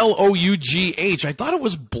Blough. I thought it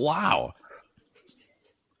was Blau.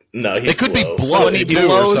 No, he could be blow. Blow. When he too, or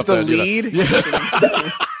blows the something, lead.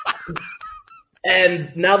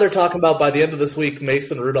 And now they're talking about by the end of this week,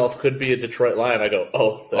 Mason Rudolph could be a Detroit Lion. I go,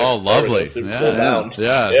 lovely. Yeah,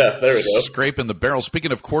 there we go. Scraping the barrel.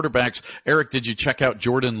 Speaking of quarterbacks, Eric, did you check out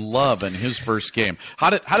Jordan Love in his first game? How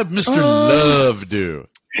did Mr. Love do?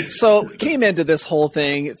 So came into this whole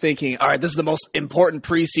thing thinking, all right, this is the most important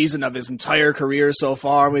preseason of his entire career so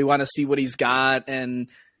far. We want to see what he's got. And,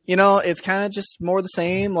 it's kind of just more the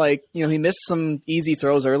same. Like, he missed some easy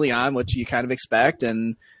throws early on, which you kind of expect.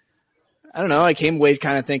 And I don't know, I came away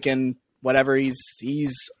kind of thinking, whatever,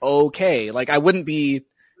 he's okay. Like, I wouldn't be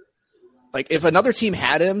like, if another team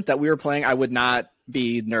had him that we were playing, I would not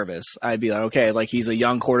be nervous. I'd be like, okay, like he's a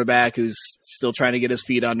young quarterback who's still trying to get his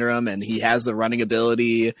feet under him, and he has the running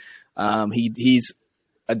ability. He's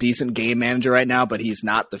a decent game manager right now, but he's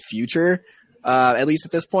not the future, at least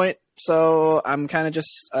at this point. So I'm kind of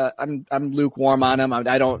just I'm lukewarm on him.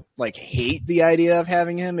 I don't hate the idea of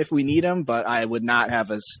having him if we need him, but I would not have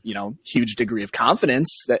a huge degree of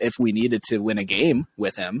confidence that if we needed to win a game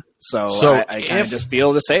with him. So I kind of just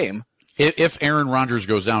feel the same. If Aaron Rodgers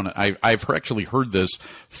goes down, I've actually heard this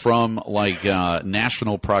from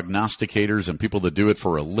national prognosticators and people that do it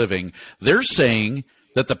for a living. They're saying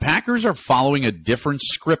that the Packers are following a different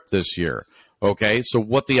script this year. Okay, so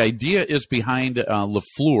what the idea is behind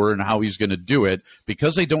LaFleur and how he's going to do it,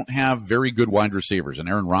 because they don't have very good wide receivers, and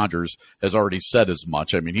Aaron Rodgers has already said as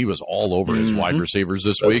much. I mean, he was all over his wide receivers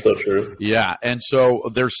this week. That's so true. Yeah, and so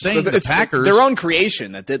they're saying the Packers, their own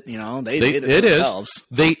creation that did, they did it themselves.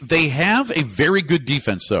 They have a very good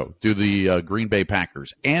defense though, do the Green Bay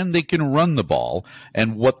Packers, and they can run the ball.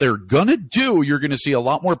 And what they're going to do, you're going to see a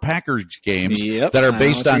lot more Packers games that are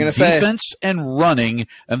based on defense and running,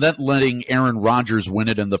 and then letting Aaron Rodgers win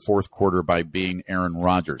it in the fourth quarter by being Aaron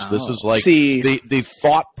Rodgers. This is the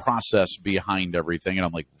thought process behind everything, and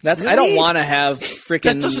I'm like, really? I don't want to have freaking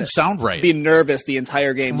that doesn't sound right. Be nervous the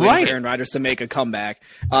entire game waiting for Aaron Rodgers to make a comeback.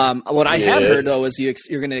 What I have heard though is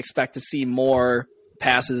you're going to expect to see more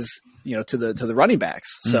passes, to the running backs.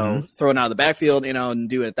 So throwing out of the backfield, and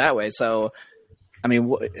do it that way. So. I mean,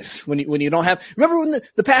 when you don't have – remember when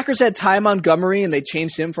the Packers had Ty Montgomery and they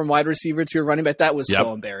changed him from wide receiver to a running back? That was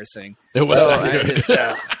so embarrassing. It was. So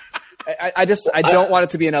I don't want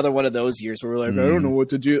it to be another one of those years where we're like, I don't know what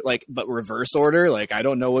to do. But reverse order, I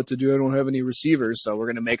don't know what to do. I don't have any receivers, so we're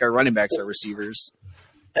going to make our running backs our receivers.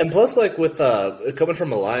 And plus, with coming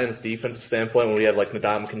from a Lions defensive standpoint, when we had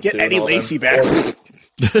Ndamukong Suh, get Eddie Lacy back.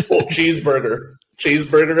 Cheeseburger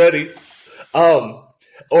ready.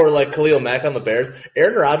 Or Khalil Mack on the Bears.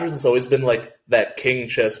 Aaron Rodgers has always been that king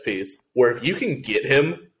chess piece where if you can get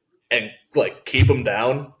him and keep him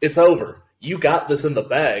down, it's over. You got this in the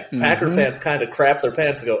bag. Packer fans kind of crap their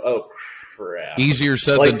pants and go, oh, crap. Easier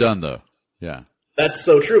said than done, though. Yeah. That's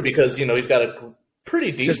so true because, he's got a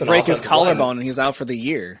pretty decent just break his collarbone line. And he's out for the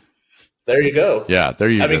year. There you go. Yeah,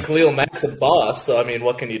 there you go. I mean, Khalil Mack's a boss, so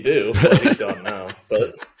what can you do? Well, he's gone now.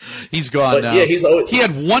 But he's gone now. Yeah, he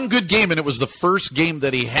had one good game, and it was the first game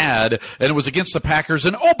that he had, and it was against the Packers.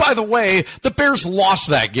 And, oh, by the way, the Bears lost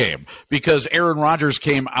that game because Aaron Rodgers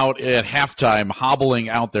came out at halftime hobbling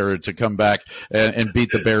out there to come back and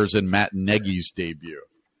beat the Bears in Matt Nagy's debut.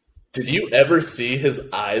 Did you ever see his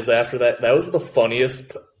eyes after that? That was the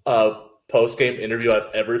funniest post-game interview I've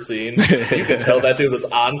ever seen. You can tell that dude was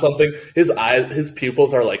on something. His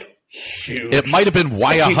pupils are huge. It might have been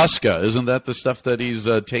Ayahuasca. Isn't that the stuff that he's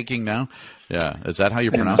taking now? Yeah, is that how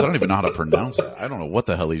you pronounce it? I don't even know how to pronounce it. I don't know what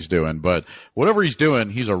the hell he's doing, but whatever he's doing,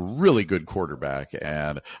 he's a really good quarterback,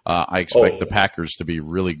 and I expect the Packers to be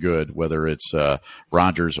really good, whether it's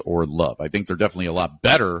Rodgers or Love. I think they're definitely a lot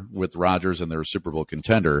better with Rodgers, and they're a Super Bowl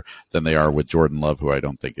contender, than they are with Jordan Love, who I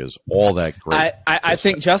don't think is all that great. I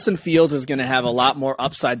think Justin Fields is going to have a lot more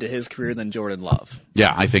upside to his career than Jordan Love.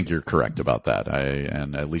 Yeah, I think you're correct about that.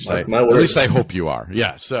 At least I hope you are.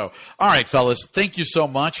 Yeah. So, all right, fellas, thank you so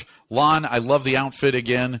much. Lon, I love the outfit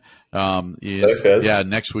again. Thanks, guys. Yeah,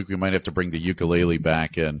 next week we might have to bring the ukulele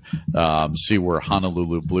back and see where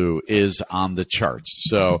Honolulu Blue is on the charts.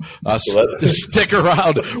 So stick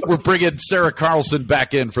around. We're bringing Sarah Carlson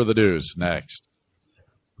back in for the news next.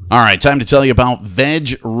 All right, time to tell you about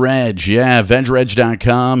Veg Reg. Yeah,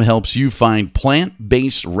 vegreg.com helps you find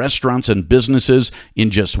plant-based restaurants and businesses in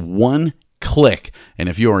just one click. And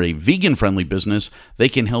if you are a vegan-friendly business, they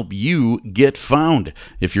can help you get found.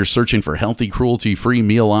 If you're searching for healthy, cruelty-free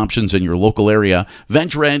meal options in your local area,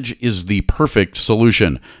 VegReg is the perfect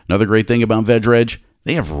solution. Another great thing about VegReg,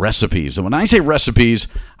 they have recipes. And when I say recipes,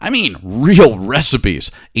 I mean real recipes.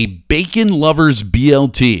 A bacon lover's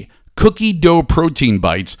BLT, cookie dough protein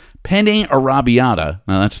bites, penne arrabbiata,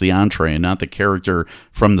 now that's the entree and not the character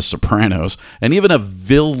from The Sopranos, and even a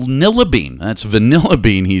vanilla bean, that's vanilla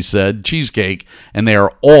bean, he said, cheesecake, and they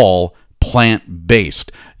are all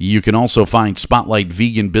plant-based. You can also find Spotlight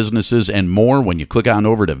vegan businesses and more when you click on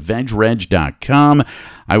over to vegreg.com.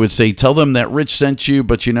 I would say tell them that Rich sent you,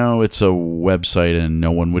 but it's a website and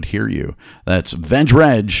no one would hear you. That's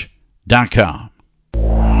vegreg.com.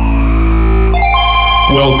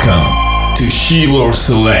 Welcome to Sheila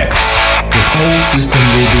Select. The whole system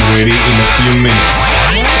will be ready in a few minutes.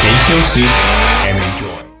 Take your seat and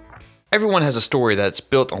enjoy. Everyone has a story that's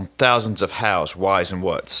built on thousands of hows, whys, and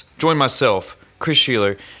whats. Join myself, Chris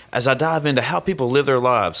Sheeler, as I dive into how people live their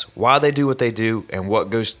lives, why they do what they do, and what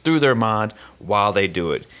goes through their mind while they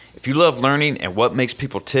do it. If you love learning and what makes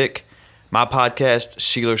people tick, my podcast,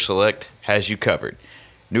 Sheeler Select, has you covered.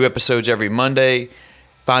 New episodes every Monday.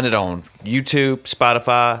 Find it on YouTube,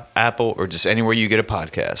 Spotify, Apple, or just anywhere you get a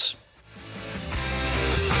podcast.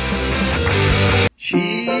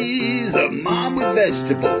 She's a mom with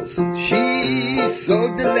vegetables. She's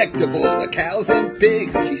so delectable. The cows and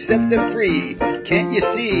pigs, she set them free. Can't you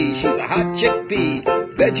see? She's a hot chickpea.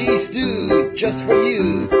 Veggie stew just for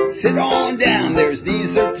you. Sit on down, there's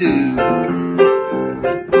dessert too.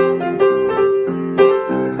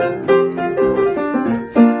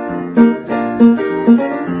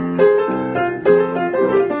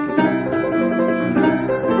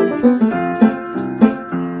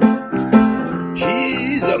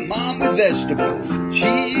 Vegetables.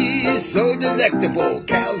 She's so delectable.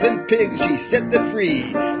 Cows and pigs, she set them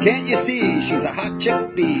free. Can't you see? She's a hot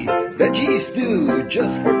chickpea. Veggie stew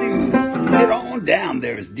just for you. Sit on down,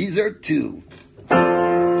 there's dessert too.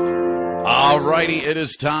 All righty, it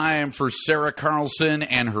is time for Sarah Carlson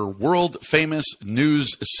and her world-famous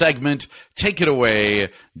news segment. Take it away,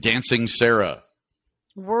 Dancing Sarah.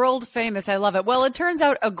 World famous. I love it. Well, it turns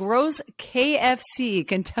out a gross KFC,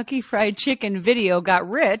 Kentucky Fried Chicken video got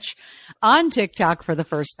rich on TikTok for the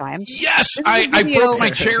first time. Yes, I broke my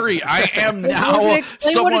cherry. I am now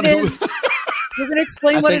someone who... We're going to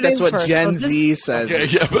explain what it is first. I think that's what Gen Z says. Okay,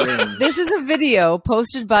 yeah. This is a video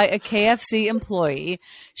posted by a KFC employee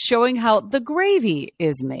showing how the gravy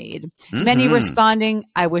is made. Mm-hmm. Many responding,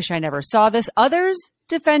 I wish I never saw this. Others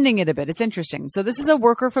defending it a bit. It's interesting. So this is a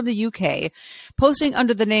worker from the UK posting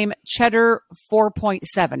under the name Cheddar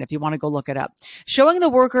 4.7, if you want to go look it up, showing the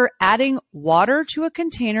worker adding water to a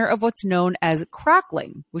container of what's known as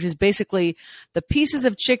crackling, which is basically the pieces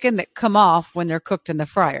of chicken that come off when they're cooked in the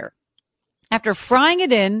fryer. After frying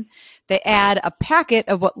it in, they add a packet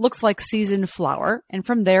of what looks like seasoned flour, and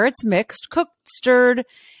from there it's mixed, cooked, stirred,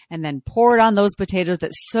 and then poured on those potatoes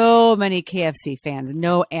that so many KFC fans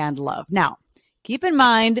know and love. Now, keep in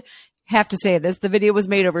mind, have to say this, the video was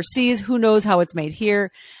made overseas. Who knows how it's made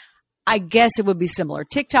here? I guess it would be similar.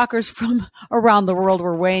 TikTokers from around the world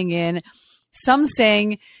were weighing in, some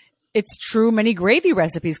saying it's true many gravy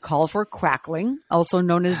recipes call for crackling, also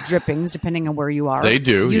known as drippings, depending on where you are. They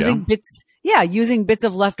do, using bits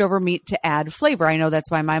of leftover meat to add flavor. I know that's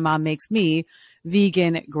why my mom makes me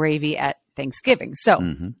vegan gravy at Thanksgiving.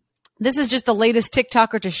 So this is just the latest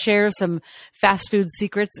TikToker to share some fast food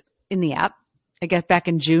secrets in the app. I guess back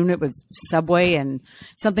in June, it was Subway, and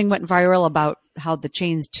something went viral about how the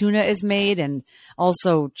chain's tuna is made, and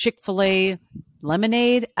also Chick-fil-A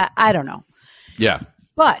lemonade. I don't know. Yeah.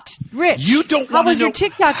 But, Rich, you don't how was know your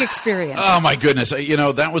TikTok experience? Oh, my goodness. You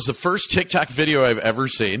know, that was the first TikTok video I've ever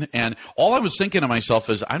seen. And all I was thinking to myself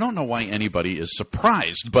is, I don't know why anybody is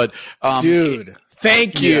surprised. But, dude,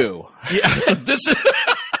 thank you. Yeah, this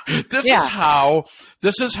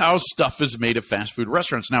is how stuff is made at fast food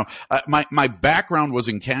restaurants. Now, my background was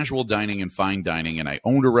in casual dining and fine dining, and I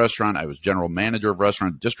owned a restaurant. I was general manager of a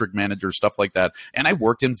restaurant, district manager, stuff like that. And I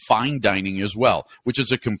worked in fine dining as well, which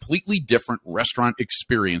is a completely different restaurant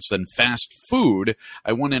experience than fast food.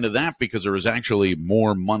 I went into that because there was actually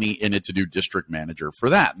more money in it to do district manager for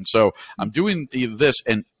that. And so I'm doing this,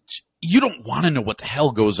 and you don't want to know what the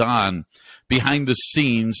hell goes on behind the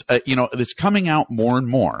scenes. It's coming out more and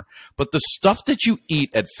more. But the stuff that you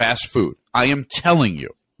eat at fast food, I am telling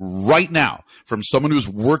you right now, from someone who's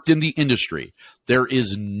worked in the industry, there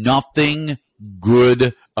is nothing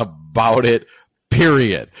good about it,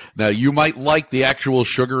 period. Now, you might like the actual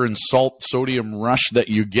sugar and salt, sodium rush that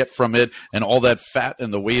you get from it and all that fat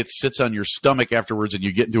and the way it sits on your stomach afterwards and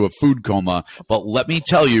you get into a food coma. But let me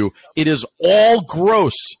tell you, it is all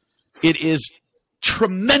gross. It is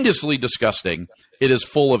tremendously disgusting. It is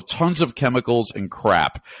full of tons of chemicals and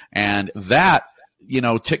crap. And that,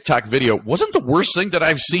 TikTok video wasn't the worst thing that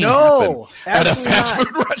I've seen happen at a fast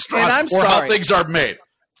food restaurant and I'm or sorry. how things are made.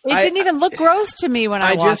 It didn't even look gross to me when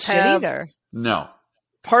I watched it either. No.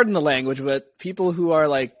 Pardon the language, but people who are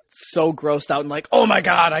like so grossed out and like, oh my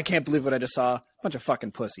God, I can't believe what I just saw. Bunch of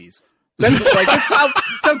fucking pussies. That's like that's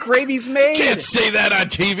how gravy's made. Can't say that on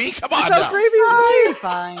TV. Come on, that's how gravy's made.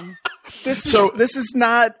 Fine. This is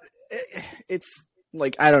not. It's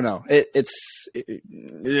like I don't know.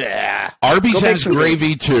 Arby's has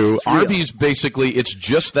gravy too. It's real. Arby's basically it's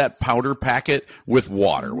just that powder packet with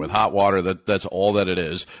water, with hot water. That's all that it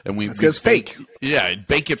is. And it's fake. Yeah,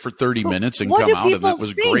 bake it for 30 minutes and what come do out, and that people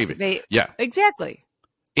was think? gravy. Yeah, exactly.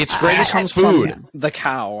 It's fast food. The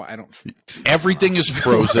cow. I don't. Everything is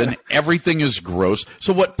frozen. Everything is gross.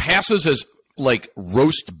 So what passes as like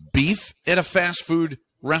roast beef at a fast food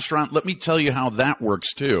restaurant? Let me tell you how that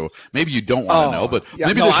works too. Maybe you don't want to know, but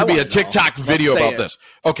maybe there should be a TikTok video about this.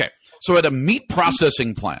 Okay, so at a meat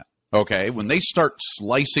processing plant, when they start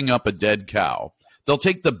slicing up a dead cow, they'll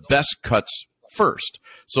take the best cuts first.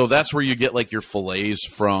 So that's where you get like your fillets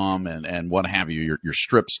from and what have you, your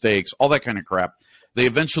strip steaks, all that kind of crap. They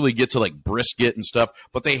eventually get to like brisket and stuff,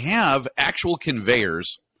 but they have actual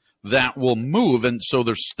conveyors that will move, and so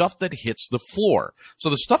there's stuff that hits the floor. So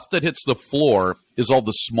the stuff that hits the floor is all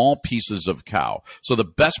the small pieces of cow. So the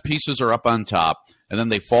best pieces are up on top, and then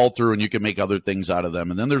they fall through, and you can make other things out of them.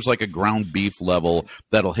 And then there's like a ground beef level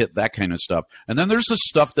that'll hit that kind of stuff. And then there's the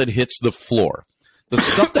stuff that hits the floor. The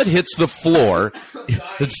stuff that hits the floor,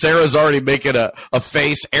 and Sarah's already making a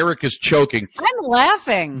face. Eric is choking. I'm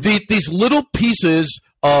laughing. These little pieces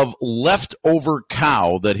of leftover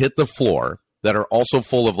cow that hit the floor that are also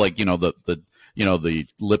full of like, the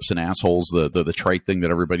lips and assholes, the trite thing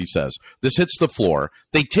that everybody says. This hits the floor.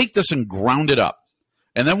 They take this and ground it up.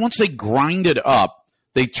 And then once they grind it up,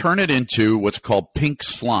 they turn it into what's called pink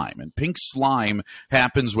slime. And pink slime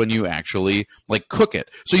happens when you actually like cook it.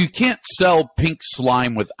 So you can't sell pink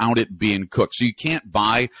slime without it being cooked. So you can't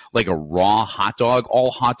buy like a raw hot dog.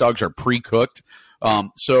 All hot dogs are pre-cooked.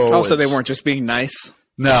 So they weren't just being nice.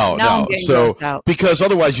 No. So because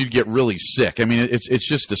otherwise you'd get really sick. I mean, it's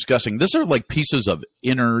just disgusting. These are like pieces of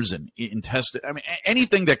innards and intestine. I mean,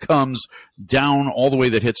 anything that comes down all the way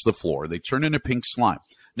that hits the floor, they turn into pink slime.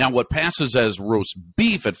 Now, what passes as roast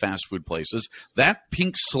beef at fast food places, that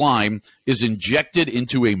pink slime is injected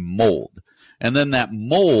into a mold. And then that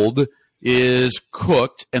mold is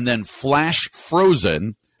cooked and then flash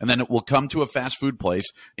frozen, and then it will come to a fast food place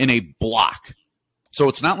in a block. So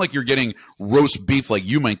it's not like you're getting roast beef like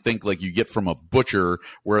you might think like you get from a butcher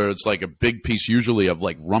where it's like a big piece usually of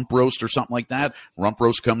like rump roast or something like that. Rump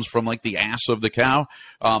roast comes from like the ass of the cow.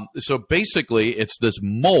 So basically it's this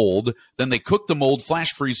mold. Then they cook the mold,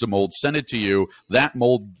 flash freeze the mold, send it to you. That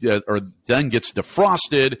mold then gets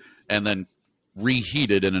defrosted and then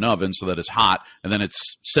reheated in an oven so that it's hot. And then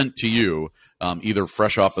it's sent to you either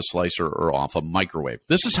fresh off a slicer or off a microwave.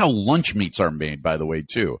 This is how lunch meats are made, by the way,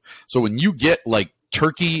 too. So when you get like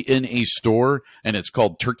turkey in a store and it's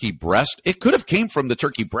called turkey breast, it could have came from the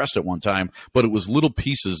turkey breast at one time, but it was little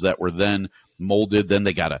pieces that were then molded. Then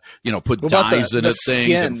they got to, put dyes in it,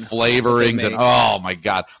 things and flavorings. And oh my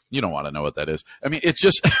God, you don't want to know what that is. I mean, it's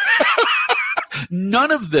just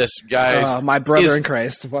none of this, guys. My brother in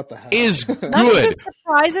Christ. What the hell? Is good. None of this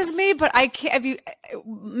surprises me, but I can't.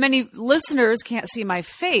 Many listeners can't see my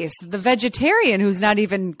face. The vegetarian who's not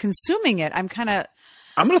even consuming it, I'm going to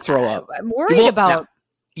throw up. I'm worried about.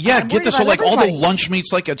 Yeah, get this. So like all the lunch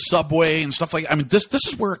meats like at Subway and stuff like, I mean, this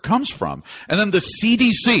is where it comes from. And then the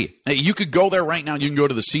CDC, you could go there right now. You can go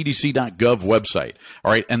to the cdc.gov website.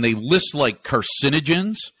 All right. And they list like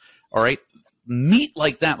carcinogens. All right. Meat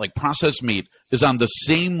like that, like processed meat, is on the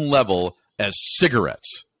same level as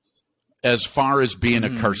cigarettes as far as being a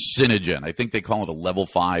carcinogen. I think they call it a level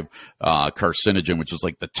 5 carcinogen, which is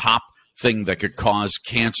like the top thing that could cause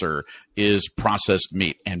cancer is processed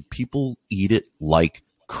meat. And people eat it like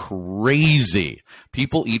crazy.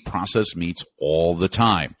 People eat processed meats all the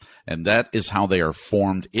time, and that is how they are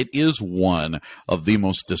formed. It is one of the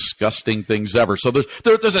most disgusting things ever. So there's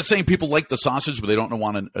that saying, people like the sausage, but they don't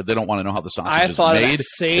want to know how the sausage is made. I thought of that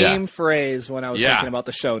same phrase when I was thinking about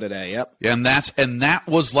the show today. Yep. And that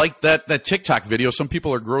was like that TikTok video. Some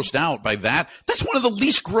people are grossed out by that. That's one of the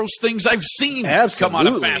least gross things I've seen come out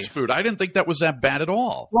of fast food. I didn't think that was that bad at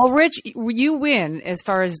all. Well, Rich, you win as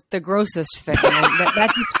far as the grossest thing.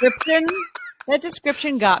 That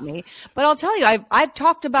description got me. But I'll tell you, I've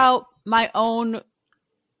talked about my own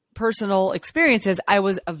personal experiences. I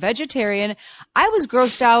was a vegetarian. I was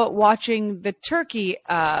grossed out watching the turkey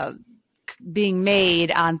being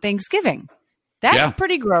made on Thanksgiving. That's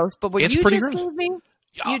pretty gross. But what you just gave me,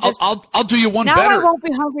 I'll do you one now better. Now I won't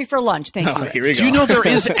be hungry for lunch. Thank you. Here we go. Do you know there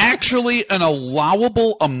is actually an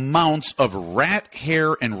allowable amount of rat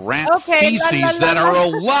hair and rat feces that are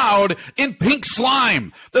allowed in pink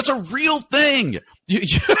slime? That's a real thing.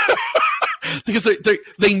 Because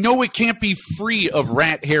they know it can't be free of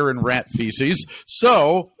rat hair and rat feces,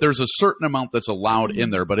 so there's a certain amount that's allowed in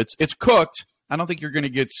there. But it's cooked. I don't think you're going to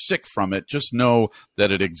get sick from it. Just know that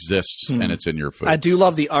it exists and it's in your food. I do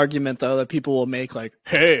love the argument, though, that people will make like,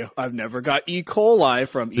 hey, I've never got E. coli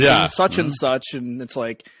from eating such and such. And it's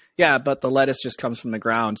like, yeah, but the lettuce just comes from the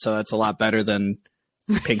ground, so that's a lot better than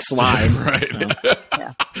pink slime. Right. So.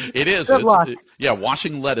 Yeah. It is. Good luck.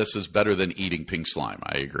 Washing lettuce is better than eating pink slime.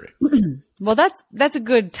 I agree. Well, that's a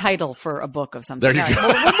good title for a book of something. There you go.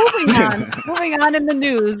 Well, moving on in the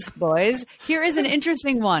news, boys. Here is an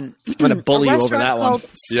interesting one. I'm going to bully you over that one.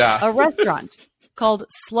 A restaurant called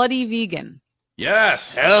Slutty Vegan.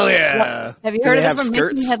 Yes. Hell yeah. Have you heard of this from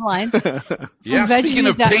Making Headlines? Speaking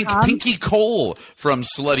of Pinky Cole from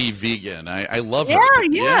Slutty Vegan. I love her.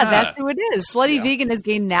 Yeah, that's who it is. Slutty Vegan has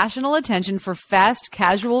gained national attention for fast,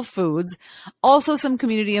 casual foods. Also some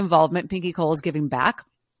community involvement. Pinky Cole is giving back.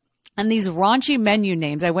 And these raunchy menu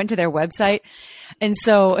names, I went to their website. And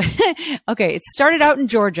so, it started out in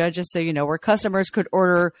Georgia, just so you know, where customers could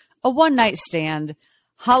order a one-night stand,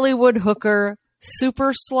 Hollywood hooker,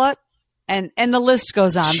 super slut, and the list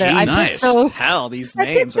goes on. There, nice. Hell, these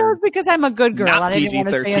names are because I'm a good girl. Not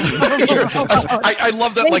PG-13. I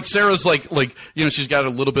love that. Like Sarah's like she's got a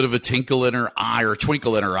little bit of a tinkle in her eye or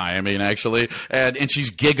twinkle in her eye. I mean, actually, and she's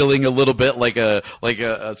giggling a little bit like a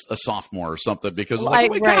sophomore or something because like,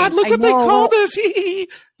 oh my God, look what they call this.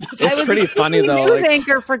 It's pretty funny though. News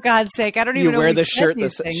anchor, for God's sake, I don't even know. You wear the shirt.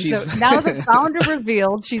 So now the founder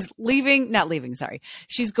revealed she's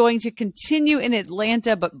she's going to continue in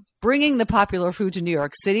Atlanta, but bringing the popular food to New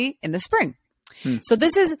York City in the spring. So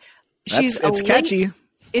this is it's catchy.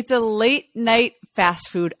 It's a late night fast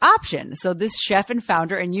food option. So this chef and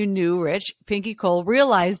founder, and you knew, Rich, Pinky Cole,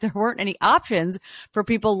 realized there weren't any options for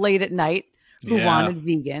people late at night who wanted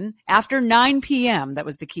vegan after 9 p.m. That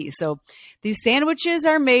was the key. So these sandwiches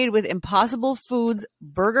are made with Impossible Foods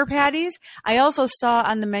burger patties. I also saw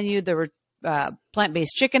on the menu there were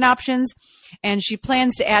plant-based chicken options, and she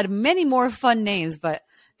plans to add many more fun names. But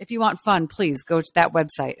if you want fun, please go to that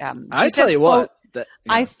website. I tell you what.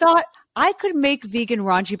 I thought I could make vegan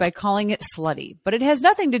raunchy by calling it slutty, but it has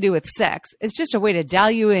nothing to do with sex. It's just a way to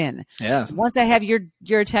dial you in. Yeah. Once I have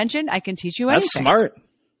your attention, I can teach you anything. That's smart.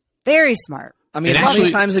 Very smart. I mean, how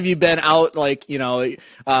many times have you been out, like, late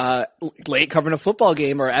covering a football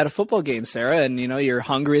game or at a football game, Sarah, and, you're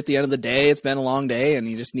hungry at the end of the day. It's been a long day and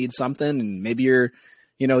you just need something, and maybe you're,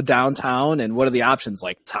 downtown, and what are the options?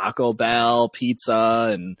 Like Taco Bell, pizza,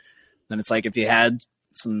 and then it's like if you had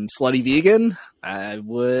some slutty vegan, I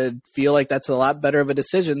would feel like that's a lot better of a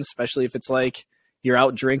decision, especially if it's like you're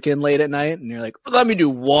out drinking late at night and you're like, let me do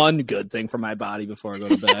one good thing for my body before I go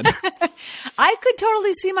to bed. I could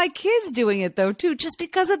totally see my kids doing it though, too, just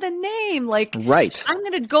because of the name. Like, right. I'm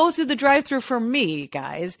going to go through the drive-thru for me,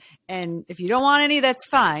 guys. And if you don't want any, that's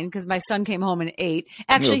fine. Because my son came home and ate.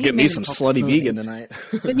 Actually, get me some slutty vegan tonight.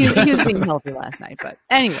 So he was being healthy last night. But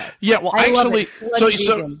anyway. Yeah, well, actually,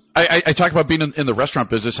 so I talk about being in the restaurant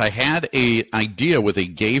business. I had a idea with a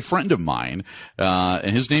gay friend of mine,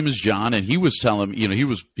 and his name is John. And he was telling he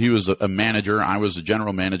was a manager. I was a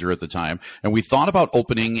general manager at the time, and we thought about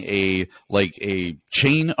opening a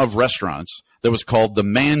chain of restaurants that was called the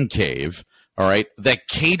Man Cave, all right, that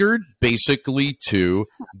catered basically to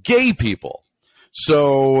gay people.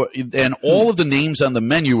 So, and all of the names on the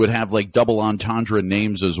menu would have like double entendre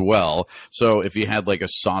names as well. So if you had like a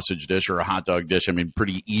sausage dish or a hot dog dish, I mean,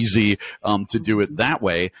 pretty easy to do it that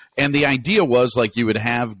way. And the idea was like you would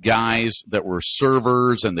have guys that were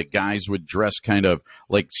servers, and the guys would dress kind of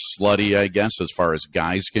like slutty, I guess, as far as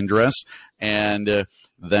guys can dress. And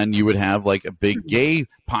then you would have like a big gay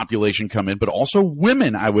population come in, but also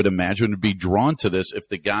women, I would imagine, would be drawn to this if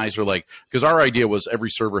the guys are like, because our idea was every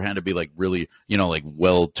server had to be like really, like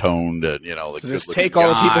well-toned, like so just take all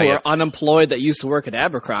the people who are unemployed that used to work at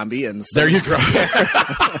Abercrombie and there you go.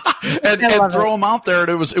 and throw them out there.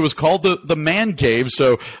 And it was called the Man Cave.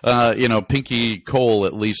 So, Pinky Cole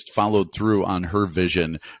at least followed through on her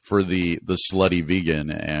vision for the slutty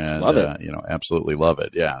vegan, and love it. Absolutely love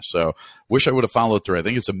it. Yeah. So wish I would have followed through. I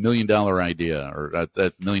think it's $1 million idea, or that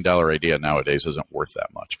 $1 million idea nowadays isn't worth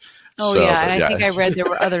that much. Oh, so, yeah, and I think I read there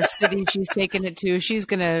were other cities she's taken it to. She's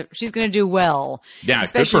gonna do well. Yeah,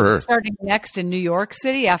 especially good for her. Starting next in New York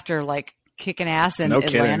City after like kicking ass in Atlanta.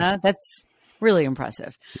 Kidding. That's really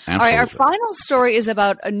impressive. Absolutely. All right, our final story is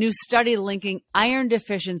about a new study linking iron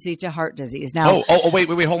deficiency to heart disease. Now, wait,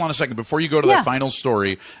 hold on a second before you go to that final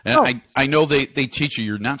story. And I know they teach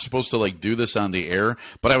you're not supposed to like do this on the air,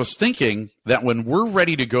 but I was thinking that when we're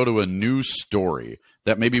ready to go to a new story,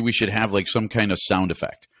 that maybe we should have like some kind of sound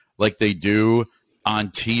effect like they do on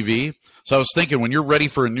TV. So I was thinking when you're ready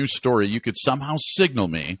for a new story, you could somehow signal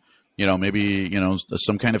me, maybe,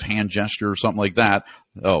 some kind of hand gesture or something like that.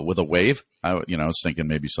 Oh, with a wave. I was thinking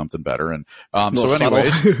maybe something better. And so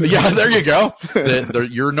anyways, yeah, there you go.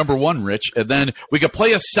 You're number one, Rich. And then we could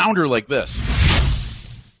play a sounder like this.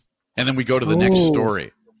 And then we go to the next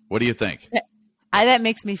story. What do you think? That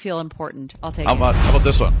makes me feel important. I'll take it. How about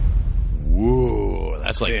this one? Whoa,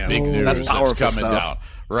 that's like big news. That's powerful coming stuff. Down,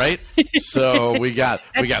 right? So we got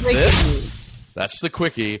this. That's the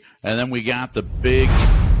quickie, and then we got the big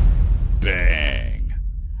bang.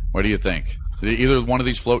 What do you think? Did either one of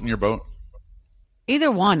these float in your boat? Either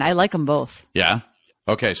one. I like them both. Yeah.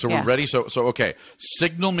 Okay, so we're ready. So okay,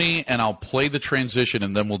 signal me, and I'll play the transition,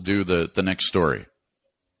 and then we'll do the next story.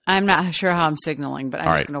 I'm not sure how I'm signaling, but I'm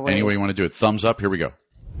just going to wait. Any way you want to do it. Thumbs up. Here we go.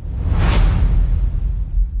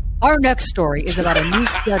 Our next story is about a new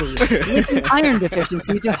study linking iron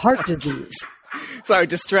deficiency to heart disease. Sorry,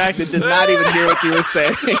 distracted. Did not even hear what you were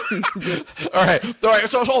saying. All right.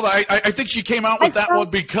 So hold on. I think she came out with that one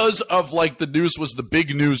because of like the news was the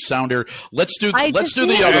big news sounder. Let's do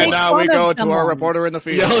the other one. Now we go to our reporter in the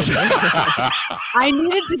field. I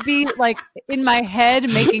needed to be like in my head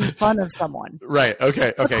making fun of someone. Right.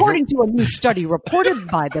 Okay. According to a new study reported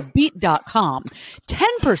by thebeat.com,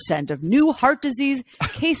 10% of new heart disease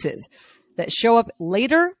cases that show up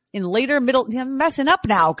later middle. I'm messing up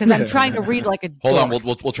now because I'm trying to read like a. Hold on,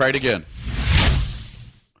 we'll try it again.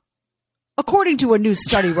 According to a new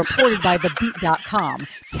study reported by thebeat.com,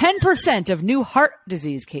 10% of new heart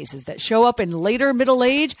disease cases that show up in later middle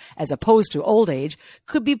age as opposed to old age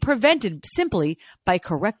could be prevented simply by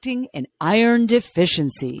correcting an iron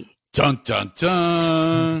deficiency. Dun dun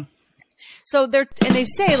dun. So they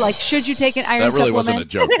say like, should you take an iron supplement? That really wasn't a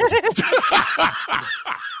joke.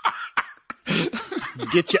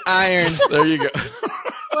 Get your iron. There you go.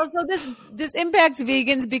 Well, so this impacts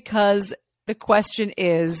vegans because the question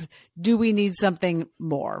is, do we need something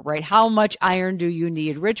more, right? How much iron do you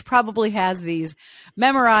need? Rich probably has these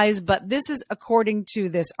memorized, but this is according to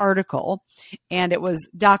this article, and it was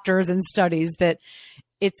doctors and studies that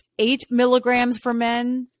it's 8 milligrams for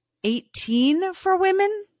men, 18 for women,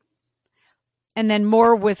 and then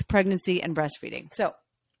more with pregnancy and breastfeeding. So,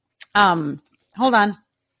 hold on.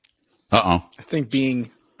 Uh-oh. I think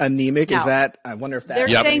being anemic is that. I wonder if they're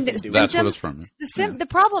saying that that's what it's from. The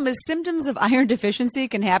problem is symptoms of iron deficiency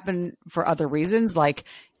can happen for other reasons, like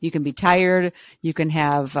you can be tired, you can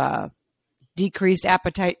have decreased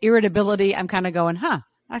appetite, irritability. I'm kind of going,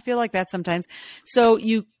 I feel like that sometimes. So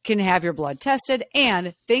you can have your blood tested,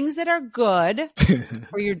 and things that are good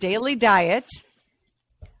for your daily diet.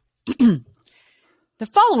 The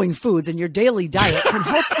following foods in your daily diet can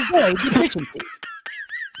help avoid deficiency.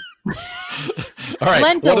 All right.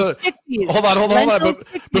 Lentils, chickpeas. Hold on. But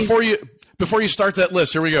before you start that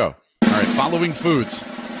list, here we go. All right. Following foods: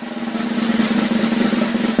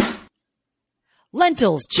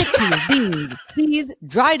 lentils, chickpeas, beans, peas,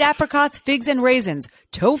 dried apricots, figs and raisins,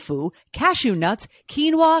 tofu, cashew nuts,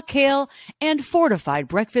 quinoa, kale, and fortified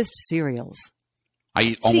breakfast cereals. I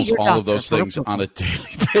eat almost all of those things on a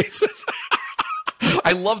daily basis.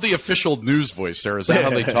 I love the official news voice, Sarah. Is that how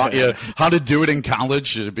they taught you how to do it in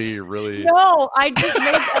college? It'd be really. No, I just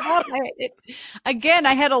made that up. Again,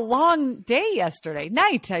 I had a long day yesterday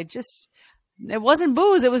night. It wasn't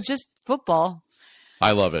booze. It was just football.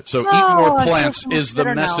 I love it. So eat more plants is the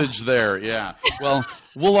message there. Yeah. Well,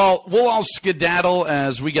 we'll all skedaddle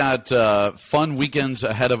as we got fun weekends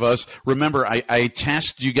ahead of us. Remember, I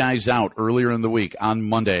tasked you guys out earlier in the week on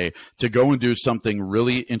Monday to go and do something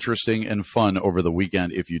really interesting and fun over the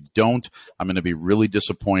weekend. If you don't, I'm going to be really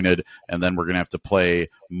disappointed, and then we're going to have to play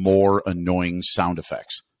more annoying sound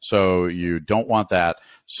effects. So you don't want that.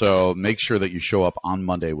 So make sure that you show up on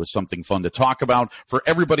Monday with something fun to talk about. For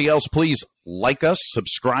everybody else, please like us,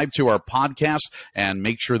 subscribe to our podcast, and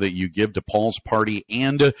make sure that you give to Paul's Party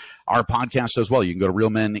and our podcast as well. You can go to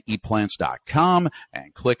realmeneatplants.com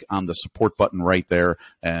and click on the support button right there.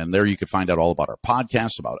 And there you can find out all about our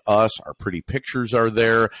podcast, about us. Our pretty pictures are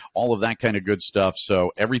there, all of that kind of good stuff.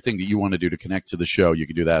 So everything that you want to do to connect to the show, you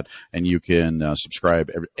can do that. And you can subscribe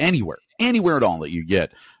anywhere at all that you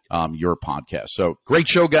get your podcast. So great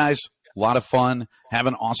show, guys. A lot of fun. Have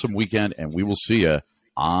an awesome weekend, and we will see you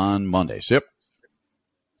on Monday. See you.